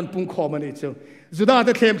anon pung khom ani chu juda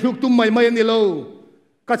te thlem thuk tum mai mai ani lo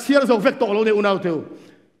ka chiar zo vek to lo ne unaw tu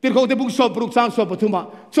tir ko te bung so pruk chang so pathuma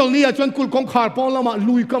chol nia chuan kul kong khar pol lama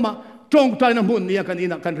lui kama tong tai na mun nia kan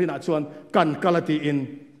ina kan rina chuan kan kalati in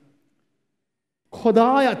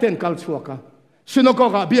khodaya ten kal chuaka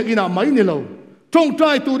sinoko ka biak ina mai ni lo tong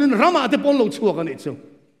tai turin rama te pon lo chuaka ni chu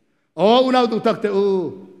unaw tu tak te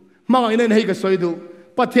ma ina nei ka soidu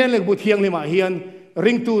pathian lek bu thiang ni ma hian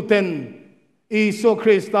ring tu ten iso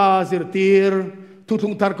krista zirtir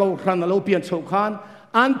tutung tar ko khan lo pian chho khan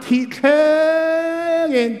an thi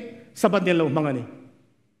thengin sabat ne lo mangani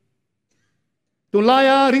tu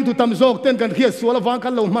laya ring tu tam zok ten kan khia suala wang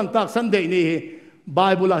kan lo man tak sunday ni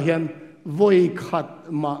bible hian voi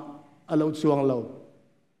khat ma alo chuang lo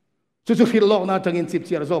chu khil lok na tangin chip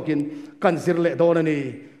chiar zokin kan zir le don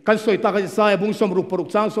ani kan soi ta ka sai bung som ru poruk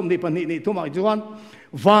chang som ni pan ni thuma juan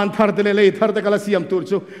van thar tele le thar te kala Siamtu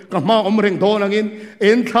chu ka ma omreng don angin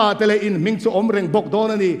en kha tele in ming chu omreng bok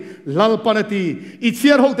don ani lal panati I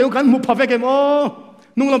chiar ho te kan mu phave kem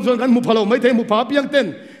nung lam zon kan mu phalo mai the mu pha piang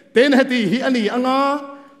ten heti hi ani anga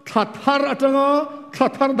thar atanga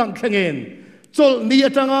thar dang khengen chol ni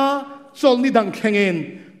atanga chol ni dang khengen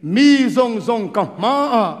mi zong zong ka ma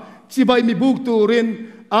chibai mi buk turin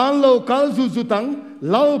an lo kal zu zu tang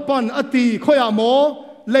lau pan ati khoya mo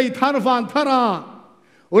lei thar van thara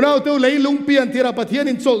unaw tu lei lung pian tira pathian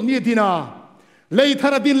in chol ni dina lei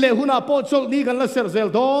thara din le huna po chol ni kan la ser zel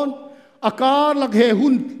don akar lak he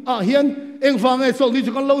hun hian eng wang e chol ni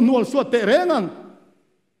chu kan lo nual suat te rengang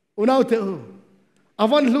unaw te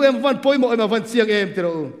avan lu em van poimo em avan chiang em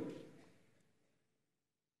tero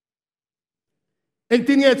eng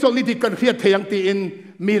tin nge chol ni ti kan khiat theyang ti in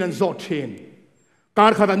min an zot thin กา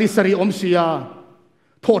รขัดอันนี้สรีอมเสีย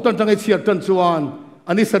โทษจังไงเชียร์จันจวน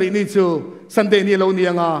อันนี้สรีนี่จูสันเดย์นี่เราเนี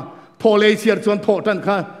ยงาโทเลยเชียร์จวนโทษจัน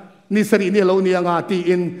ค่ะนี่สรีนี่เราเนียงาตี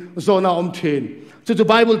อินโซนาอมเชนจู่ๆ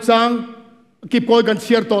ไบเบิลจังกิบก้อยกันเ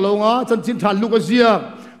ชียร์ตัวเรางาจันจินทันลูกเสีย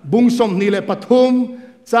บุงสมนี่แหละปฐุม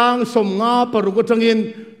จางสมงาปรุกจังอิน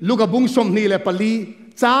ลูกบุงสมนี่แหละปลี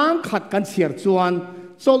จางขัดกันเชียร์จวน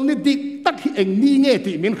โซนนี่ดิกตักที่เองนี่เง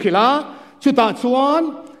ติมินขิลาชุดตาจวน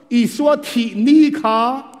อีสวดที่นี่ค่ะ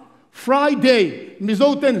Friday มิโซ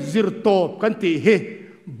เทนซิร์โตกันที่เฮ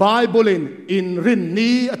ไบเบิลอินริน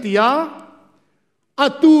นี่อติยาอ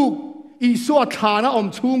ตุกอีสวดฐานะอม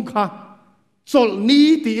ชุงค่ะโซลนี้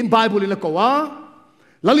ที่อินไบเบิลละก็ว่า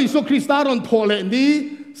แล้วลิโซคริสตารอนโทเลนี้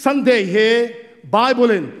Sunday เฮไบเบิ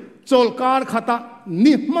ลโซลการขัด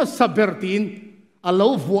นิมัสเบอร์ตินอาล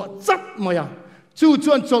วัวจัดมา呀จู่จ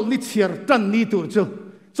วนโซลนิเชียร์ตันนี้ตัวจู่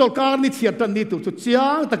โซลการนิเชียร์ตันนี้ตัวจู่เจีย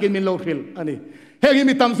งตะกินมินโลฟิลอันนี้เฮง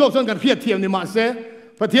มีตำโซ่ส่วนกันเพียรเทียมนี่มาเส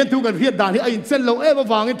ประเทศทุกันเพียรด่านที่ไอ้เส้นเรามา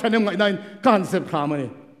วางให้ทันยังไงในการเสพขามันนี่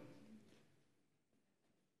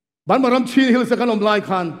บ้านมารำชีฮิลสกันลมลาย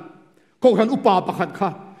คันโกทันอุปาประคัดค่ะ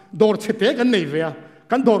ดอร์เชเตกันในเวีย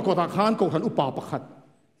กันดอร์กอตาคานโกทันอุปาประคัด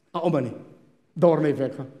เอามันนี่ดอร์ในเวีย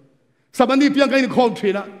ค่ะสัปดาห์นี้เพียงแค่คอมทรี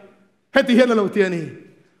นะเฮติเฮนเราเตียนี่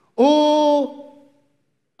โอ้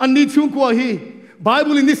อันนี้ชุ่มกว่าฮีไบเ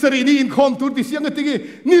บิลนี่สรีนี่อินคอมตัวที่เสียงกันที่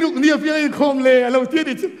นี่ลูกนี่เพียงอินคอมเลยเราเทีย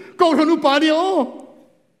ดิก็ทนุปานี่โอ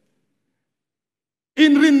อิ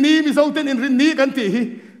นรินนี่มิสาวเตนอินรินนี่กันที่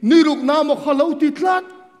นี่ลูกน้ำมขเราติดลัก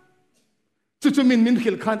จู่ๆมิน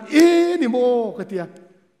ขิลขันนี่โมกันที่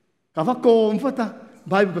กับว่าโกมฟัตตา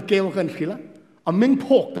ไบเบิลเกี่ยวกันขิละอามิงพ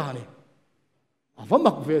กตานี่ว่า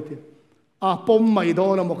มักเวทีปมไม่โด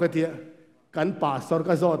นมกันที่กันป่าสอร์ก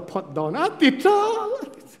จอดพอดโดนติดจ้า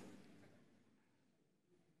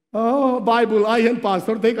ไบเบิลไอเห็นป่าส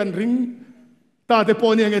อร์เด็กันริงตาเตปอ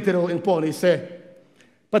นี่ไงเทโรเองปอนี่เซ่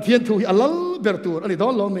ปะเทียนทูฮิอัลลเบอร์ตูอันนี้โด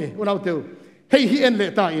นล้อมวันเอาเตวเฮ้ยฮิเอ็นเล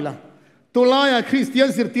ตาอีละตัวลายคริสเตียน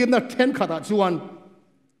สิร์ตีนนัดเทนขัดจวน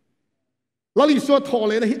ลลิสวดทอเ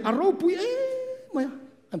ลยนะฮิอารมณ์ปุยไม่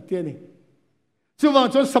อันเทียนี่จวน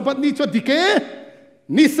จนสัปดาห์นี้จวนดิเก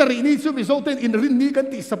นิสรีนี่จวนมิโซเทนอินรินนี่กัน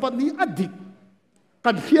ที่สัปดาห์นี้อดีต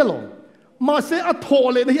กันเฮียลงมาเสอทอ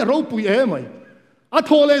เลยนะฮิอารมณ์ปุยไม่อัทโ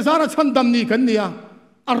อเลซาระชันดำนี่กันเนี่ย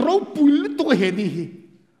อารมณ์ปุยตัวเฮนี่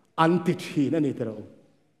อันติดฮีนั่นนี่เถอะ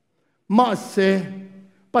มาเส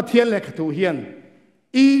ปะเทียนเล็กตัวเฮียน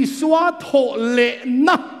อีสวาทโอเลน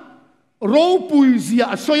ะรูปุยเสีย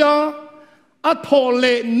สอยอัทโอเล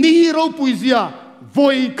นี่รูปุยเสียวอ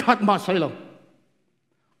ยขัดมาใช่หรอ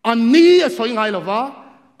อันนี้สอยไงหรอวะ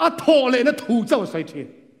อัทโอเลนะถูกเจ้าใส่ที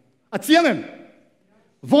อ่ะเจียงเอ็ม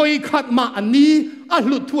วอยขัดมาอันนี้อัน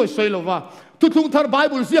หลุดทั่วใช่หรอวะทุกทาร์ไบเ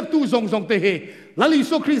บิลเสียตู้ทรงเตะลลิโ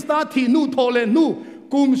ซคริสต์ที่นู่โทเลนู่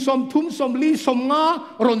กุมสมทุมสมลีสมงา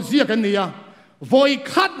รอนเสียกันเนี่ยวอย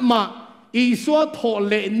คัดมาอีสวดโท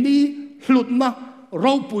เลนี่หลุดนะเร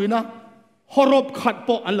าปุยนะฮอรบขัดป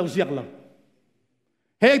ออันเราเสียกละ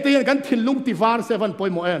เฮกเตียนกันถิ่นลุงติฟาร์เซวันปอย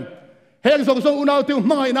โมเอ็นเฮกส่งอุณาวติวไ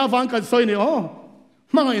ม่น่าฟังกันซอยนี่อ๋อ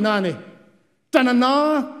ไม่น่านี่จันนา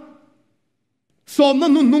สมนั้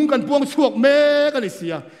นนุ่งกันพวงชวกเมกันเสี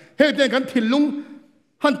ยเฮเดกันถิ่นลุง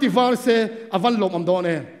ฮันติฟาร์เซอวันลมอัมโดเ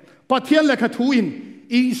น่ปะเทียนเล็กทูอิน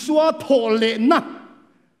อีสวาโทเลนะ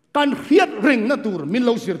การเฮียดเร่งนัตูร์มินเร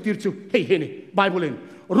าเสียติร์จูเฮ้ยนี่ไบเบิล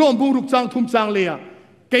รวมบุรุษจางทุ่มจางเลีย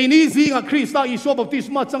เกนี้ซิงคริสต์อีสวาบัพติส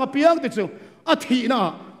มาจังเปียงติจูอาทิตย์น่ะ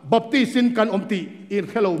บัพติสินกันอมตีอิน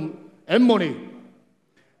เคลมเอ็มโมนี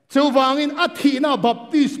เจ้าวางอินอาทิตย์น่ะบัพ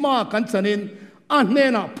ติสมากันจันินอันเน่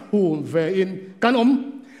น่ะพูนเวอินกันอม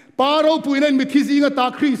ปาเราปุยนั้นมิทิซิงตา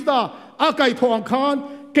คริสต์อาไก่ทองคาน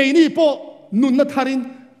เกนี้โปนุนนัทาริน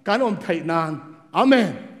กันอมไทยนานอาเมน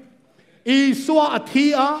อีสวาอาทิ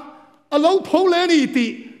อาเราทงเลนี่ติ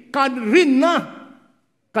การรินนะ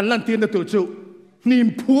กันลันตีนตัวจูนิม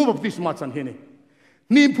พูบัพติสมาสันเฮนี่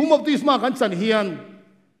นิมพูบัพติสมากันสันเฮียน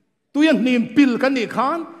ตัวยันนิมปิลกันนี่ขา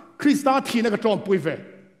นคริสต์ทีนักจอมปุยเว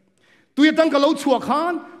ตัวยันตั้งกับเราชัวขา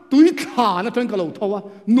นตัวยันขานะตั้งกับเราทว่า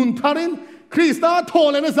นุนทารินคริสต์โท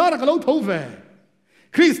เลนะซาระกับเราทเว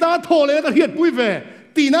คริสต์โทเลนะกับเฮียปุยเว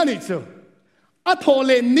ตีนั่นนี่เจ้าอัทโทเ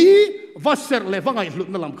ลนี้วัชร์เลฟังไงหลุด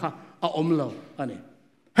นั่นลำค่ะอาอมเราอันนี้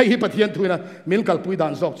ให้ฮิปเทียนทุยนะมิลกัลปุยดา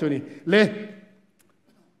นซอกชนี่เล่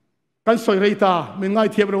กันสอยเรตาไม่ง่าย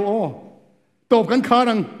เทียบเราโอ้ตบกันขา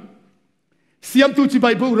นังเสียมตูจิใบ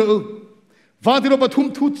บุเราวันที่เราปฐุม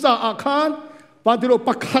ทุจ่าอาคารวันที่เรา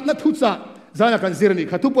ปักขัดนัทุจ่าจานกันเสียนี่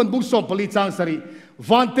ขัดทุกคนบุกส่งผลิตจางสรี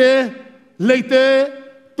วันเตเลเต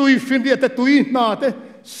ตุยฟินเดียเตตุยนาเต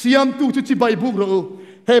เสียมตูจิใบบุเรา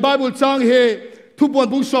เฮ้ไบเบิลจางเฮ้ thu buồn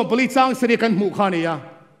bung som pali chang seri kan mu khania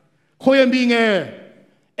khoy mi nge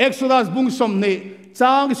Exodus bung som ne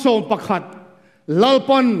chang som pakhat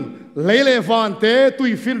lalpan lele van te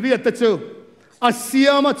tui fir ria te chu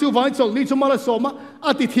asiama chu vai chol ni chumala soma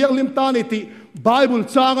ati thiang lim ta ni ti Bible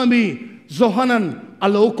chang ami Johanan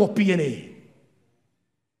alo copy ani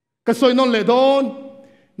ka soi non le don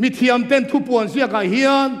mi thiam ten thu puan sia ka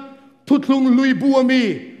hian thu thlung lui bu ami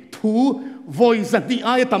thu voi zati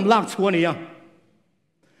ai tam lak chuania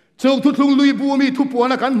chou thu thlung lui bu ami thu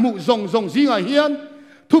puan kan mu zong zong zinga hian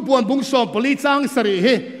thu puan bung som pali chang sari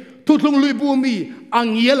he thu thlung lui bu ami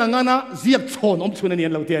angiel angana ziak chon om chuna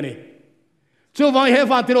nian lo te ani chou vai he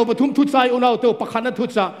van te ro pathum thu chai unau to pakhana thu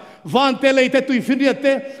cha van te le te tui finria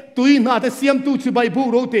te tui na te Siamtu Chibai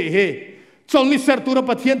bu ro te he chol ni ser tu ra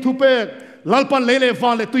Pathian thu pe lalpan le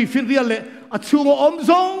van le tui finria le achungo om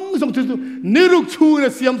zong zong chu niruk chu na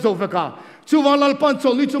siam zo veka chu wang lalpan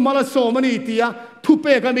chol ni chu mala so mani tia thu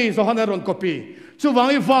pe ka mi zo hana ron copy chu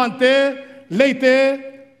wang van te le te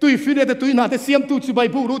tui finria te tui na te Siamtu Chibai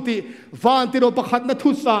bu ro ti van te ro pakhat na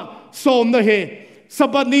thu sa som na he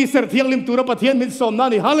sabat ni ser thiang lim tu ra Pathian min som na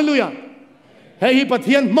ni hallelujah hei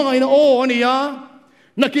Pathian mangai na o ania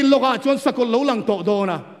nakin loka chon sakol lo lang to do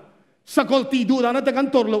na sakol ti du na ta kan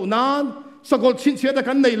tor lo nan sakol chin che ta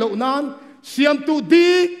kan nei lo nan Siamtu di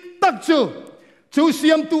tak chu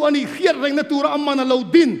Siamtu ani khiat reng na tura amana lo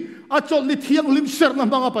din a chol ni thiang lim ser na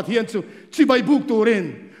manga Pathian chu Chibai buk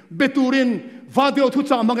turin beturin vadio thu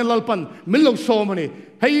cha mangan lalpan min lo som ani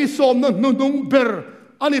hei som no nung ber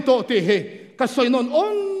ani to te he ka soinon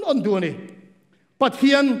on du ani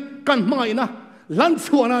Pathian kan mai na lan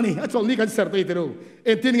chuana ni a chol ni kan ser te ro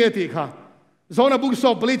en tin nge ti kha zona buk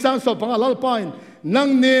so pali chang so panga lal pain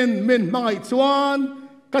nang nen men mangai chuan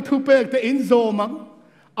ka thu pek te in zo mang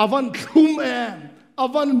avan thum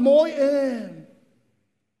avan moi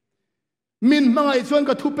min mangai chuan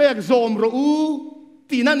ka thu pek zom ro u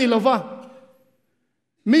ti na ni lova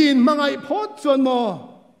min mangai phot chuan mo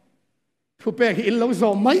thu pek in lo zo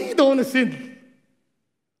mai do na sin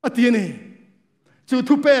ati ni chu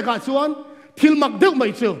thu pek ka chuan thil mak deuh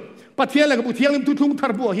mai chu Pathian la ka bu thiang lim tu thung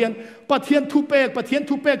thar bu hian Pathian thu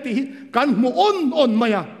pek ti kan mu on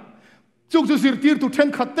maya chuk chu sir tir tu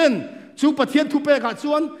then khaten chu Pathian thu pek ka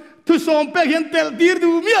chuan thu som pek hian tel dir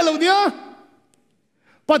du mi alo nia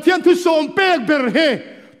Pathian thu som pek ber he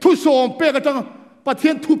thu som pek ka tang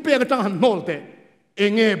Pathian thu pek ka tang han nol te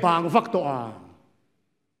enge bang vak to a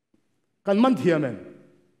kan man thiamen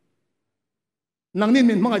nang nin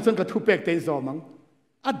min mangai chon ka thu pek te zo mang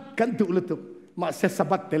at kan du lutuk ma se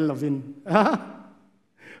sabat tel lovin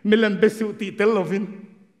milam besu ti tel lovin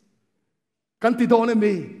kan ti don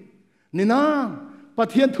me ni na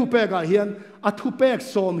Pathian thu pek a hian a thu pek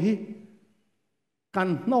som hi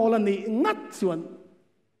kan nol ani ngat chuan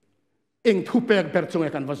eng thu pek ber chung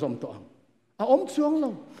kan va som to a om chuang lo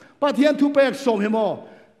Pathian thu pek som hi mo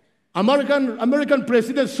American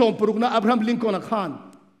president som puruk na Abraham Lincoln a khan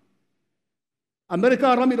America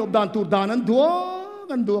ramit of dan tur danan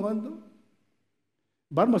kan duan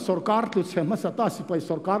Barma sarkar tu sema sata sipai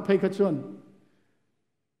sarkar phai khachuan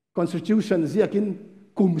constitution ziakin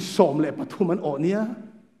kum som le pathuman onia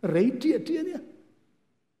rei tia nia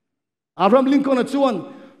Abraham Lincoln a chuan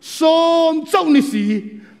som chau ni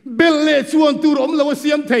si bel le chuan tur om lo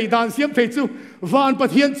siam thei dan siam thei chu van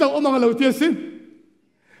Pathian chau omang lo tia sin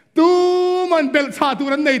tu man bel cha tu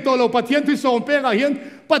ran nei to lo Pathian thu som pe ga hian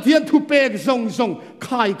Pathian thu pek zong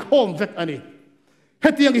khai khom vet ani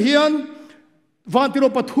hetiang hian van tiro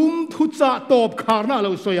pathum thu cha top kharna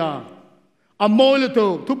lo soya amol to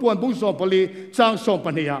thu puan bung som pali chang som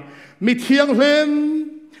pania mi thiang hlem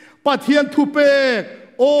Pathian thu pek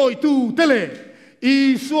oi tu tele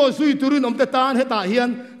i so sui turun om te tan heta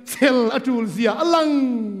hian chel atul zia alang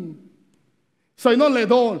sainon le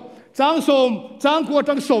don chang ko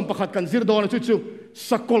tang som pakhat kan zir don chu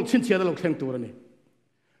sakol chin chia lo thleng tur ani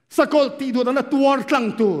sakol ti du na tuar tlang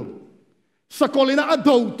tur sakolina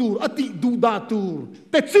adou tur ati du da tur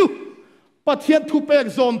te chu Pathian thu pek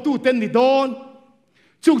zom tu ten ni don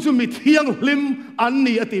chu mi thiang lim an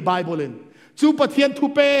ni ati Bible in chu Pathian thu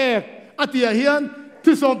pek ati a hian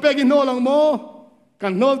thu som pek in no lang mo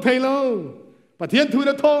kan nol thailo Pathian thu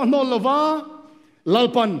na tho nol lova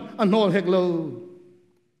lalpan an nol hek lo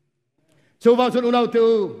chu wa chun unau tu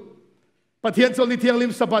Pathian chol ni thiang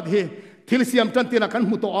lim sabat hi thil siam tan tina kan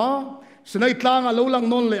mu to a snai tlang a lo lang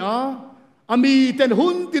non le a ami ten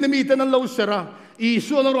hun tin mi ten an lo sera i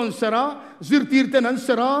su ron sera zirtir ten an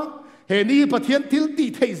sera he ni Pathian til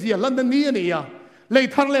ti thei zia London ni ani ya le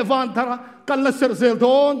thar le van thar kan la ser zel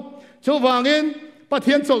don chu wangin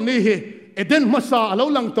Pathian chol ni hi eden masa lo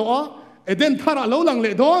lang to a eden thar lo lang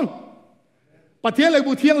le don Pathian lấy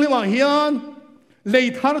bu thiêng lên mà hiền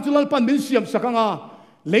lấy thar chú lal pan min siam sakanga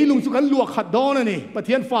lấy lung chú kan luộc khát đó này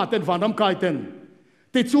Pathian pha tên phản đam cai tên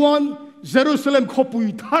thì chuan Jerusalem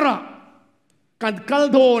khopui thara kan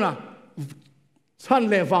kaldo na chan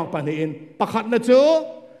le vang pan in pakhat na chu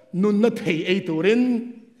nun na thei ei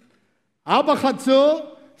turin a pakhat chu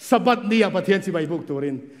sabat nia Pathian Chibai buk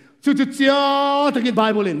turin chu chu chia takin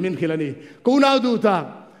Bible in min khilani ko nau du ta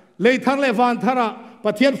le thang le van thara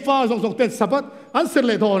Pathian fa zong zong ten sabat an ser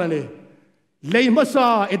le do na ni le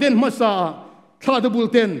masa eden masa thla du bul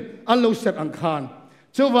ten an lo ser an khan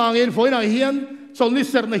chu wang in foi na hian chol ni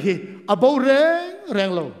ser na hi abo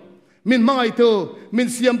reng lo min mangai tu min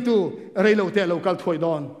siam tu rei lo te local thoi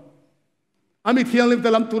don ami thiang lim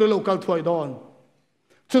talam tu local thoi don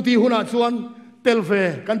chu ti huna chuan tel ve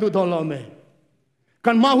kan du don lo me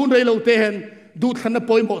kan ma hun rei lo te hen du than na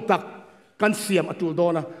poi mo tak kan siam atul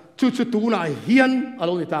dona chu chu tu na hian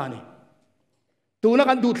alo ni ta ni tu na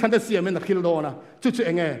kan du than da siam men khil dona chu chu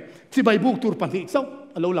enge Chibai buk tur pan hi chau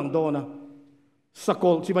alo lang dona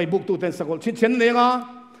sakol Chibai buk tu ten sakol chin chen lenga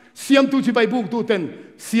Siamtu Chibai buk tu ten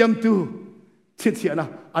Siamtu chin chiana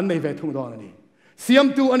an nei ve thung dona ni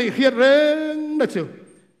Siamtu ani khiat reng na chu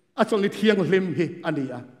a chol ni thiang lim hi ani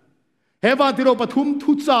a hewa tiro pathum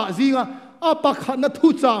thu cha zinga a pakhat na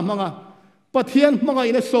thu cha manga Pathian manga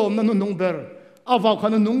ina som na nung ber awaw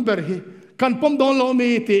khan nung ber hi kan pom don lo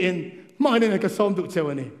mi ti in mai ne ka som du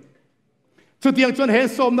chewani chu tiang chon he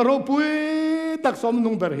som na ro pui tak som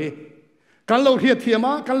nung ber hi kan lo hiat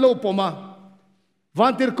thiama kan lo poma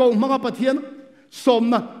vantir ko manga Pathian som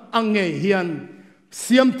na ange hian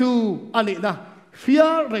Siamtu ani na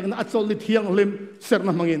fiar reng na achol ni thiang lim ser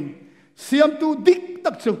na mangin Siamtu dik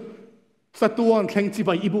tak chu satuan thleng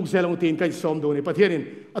Chibai ibuk zelong tin kai som do ni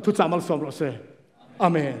Pathianin athu chamal som ro se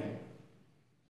amen.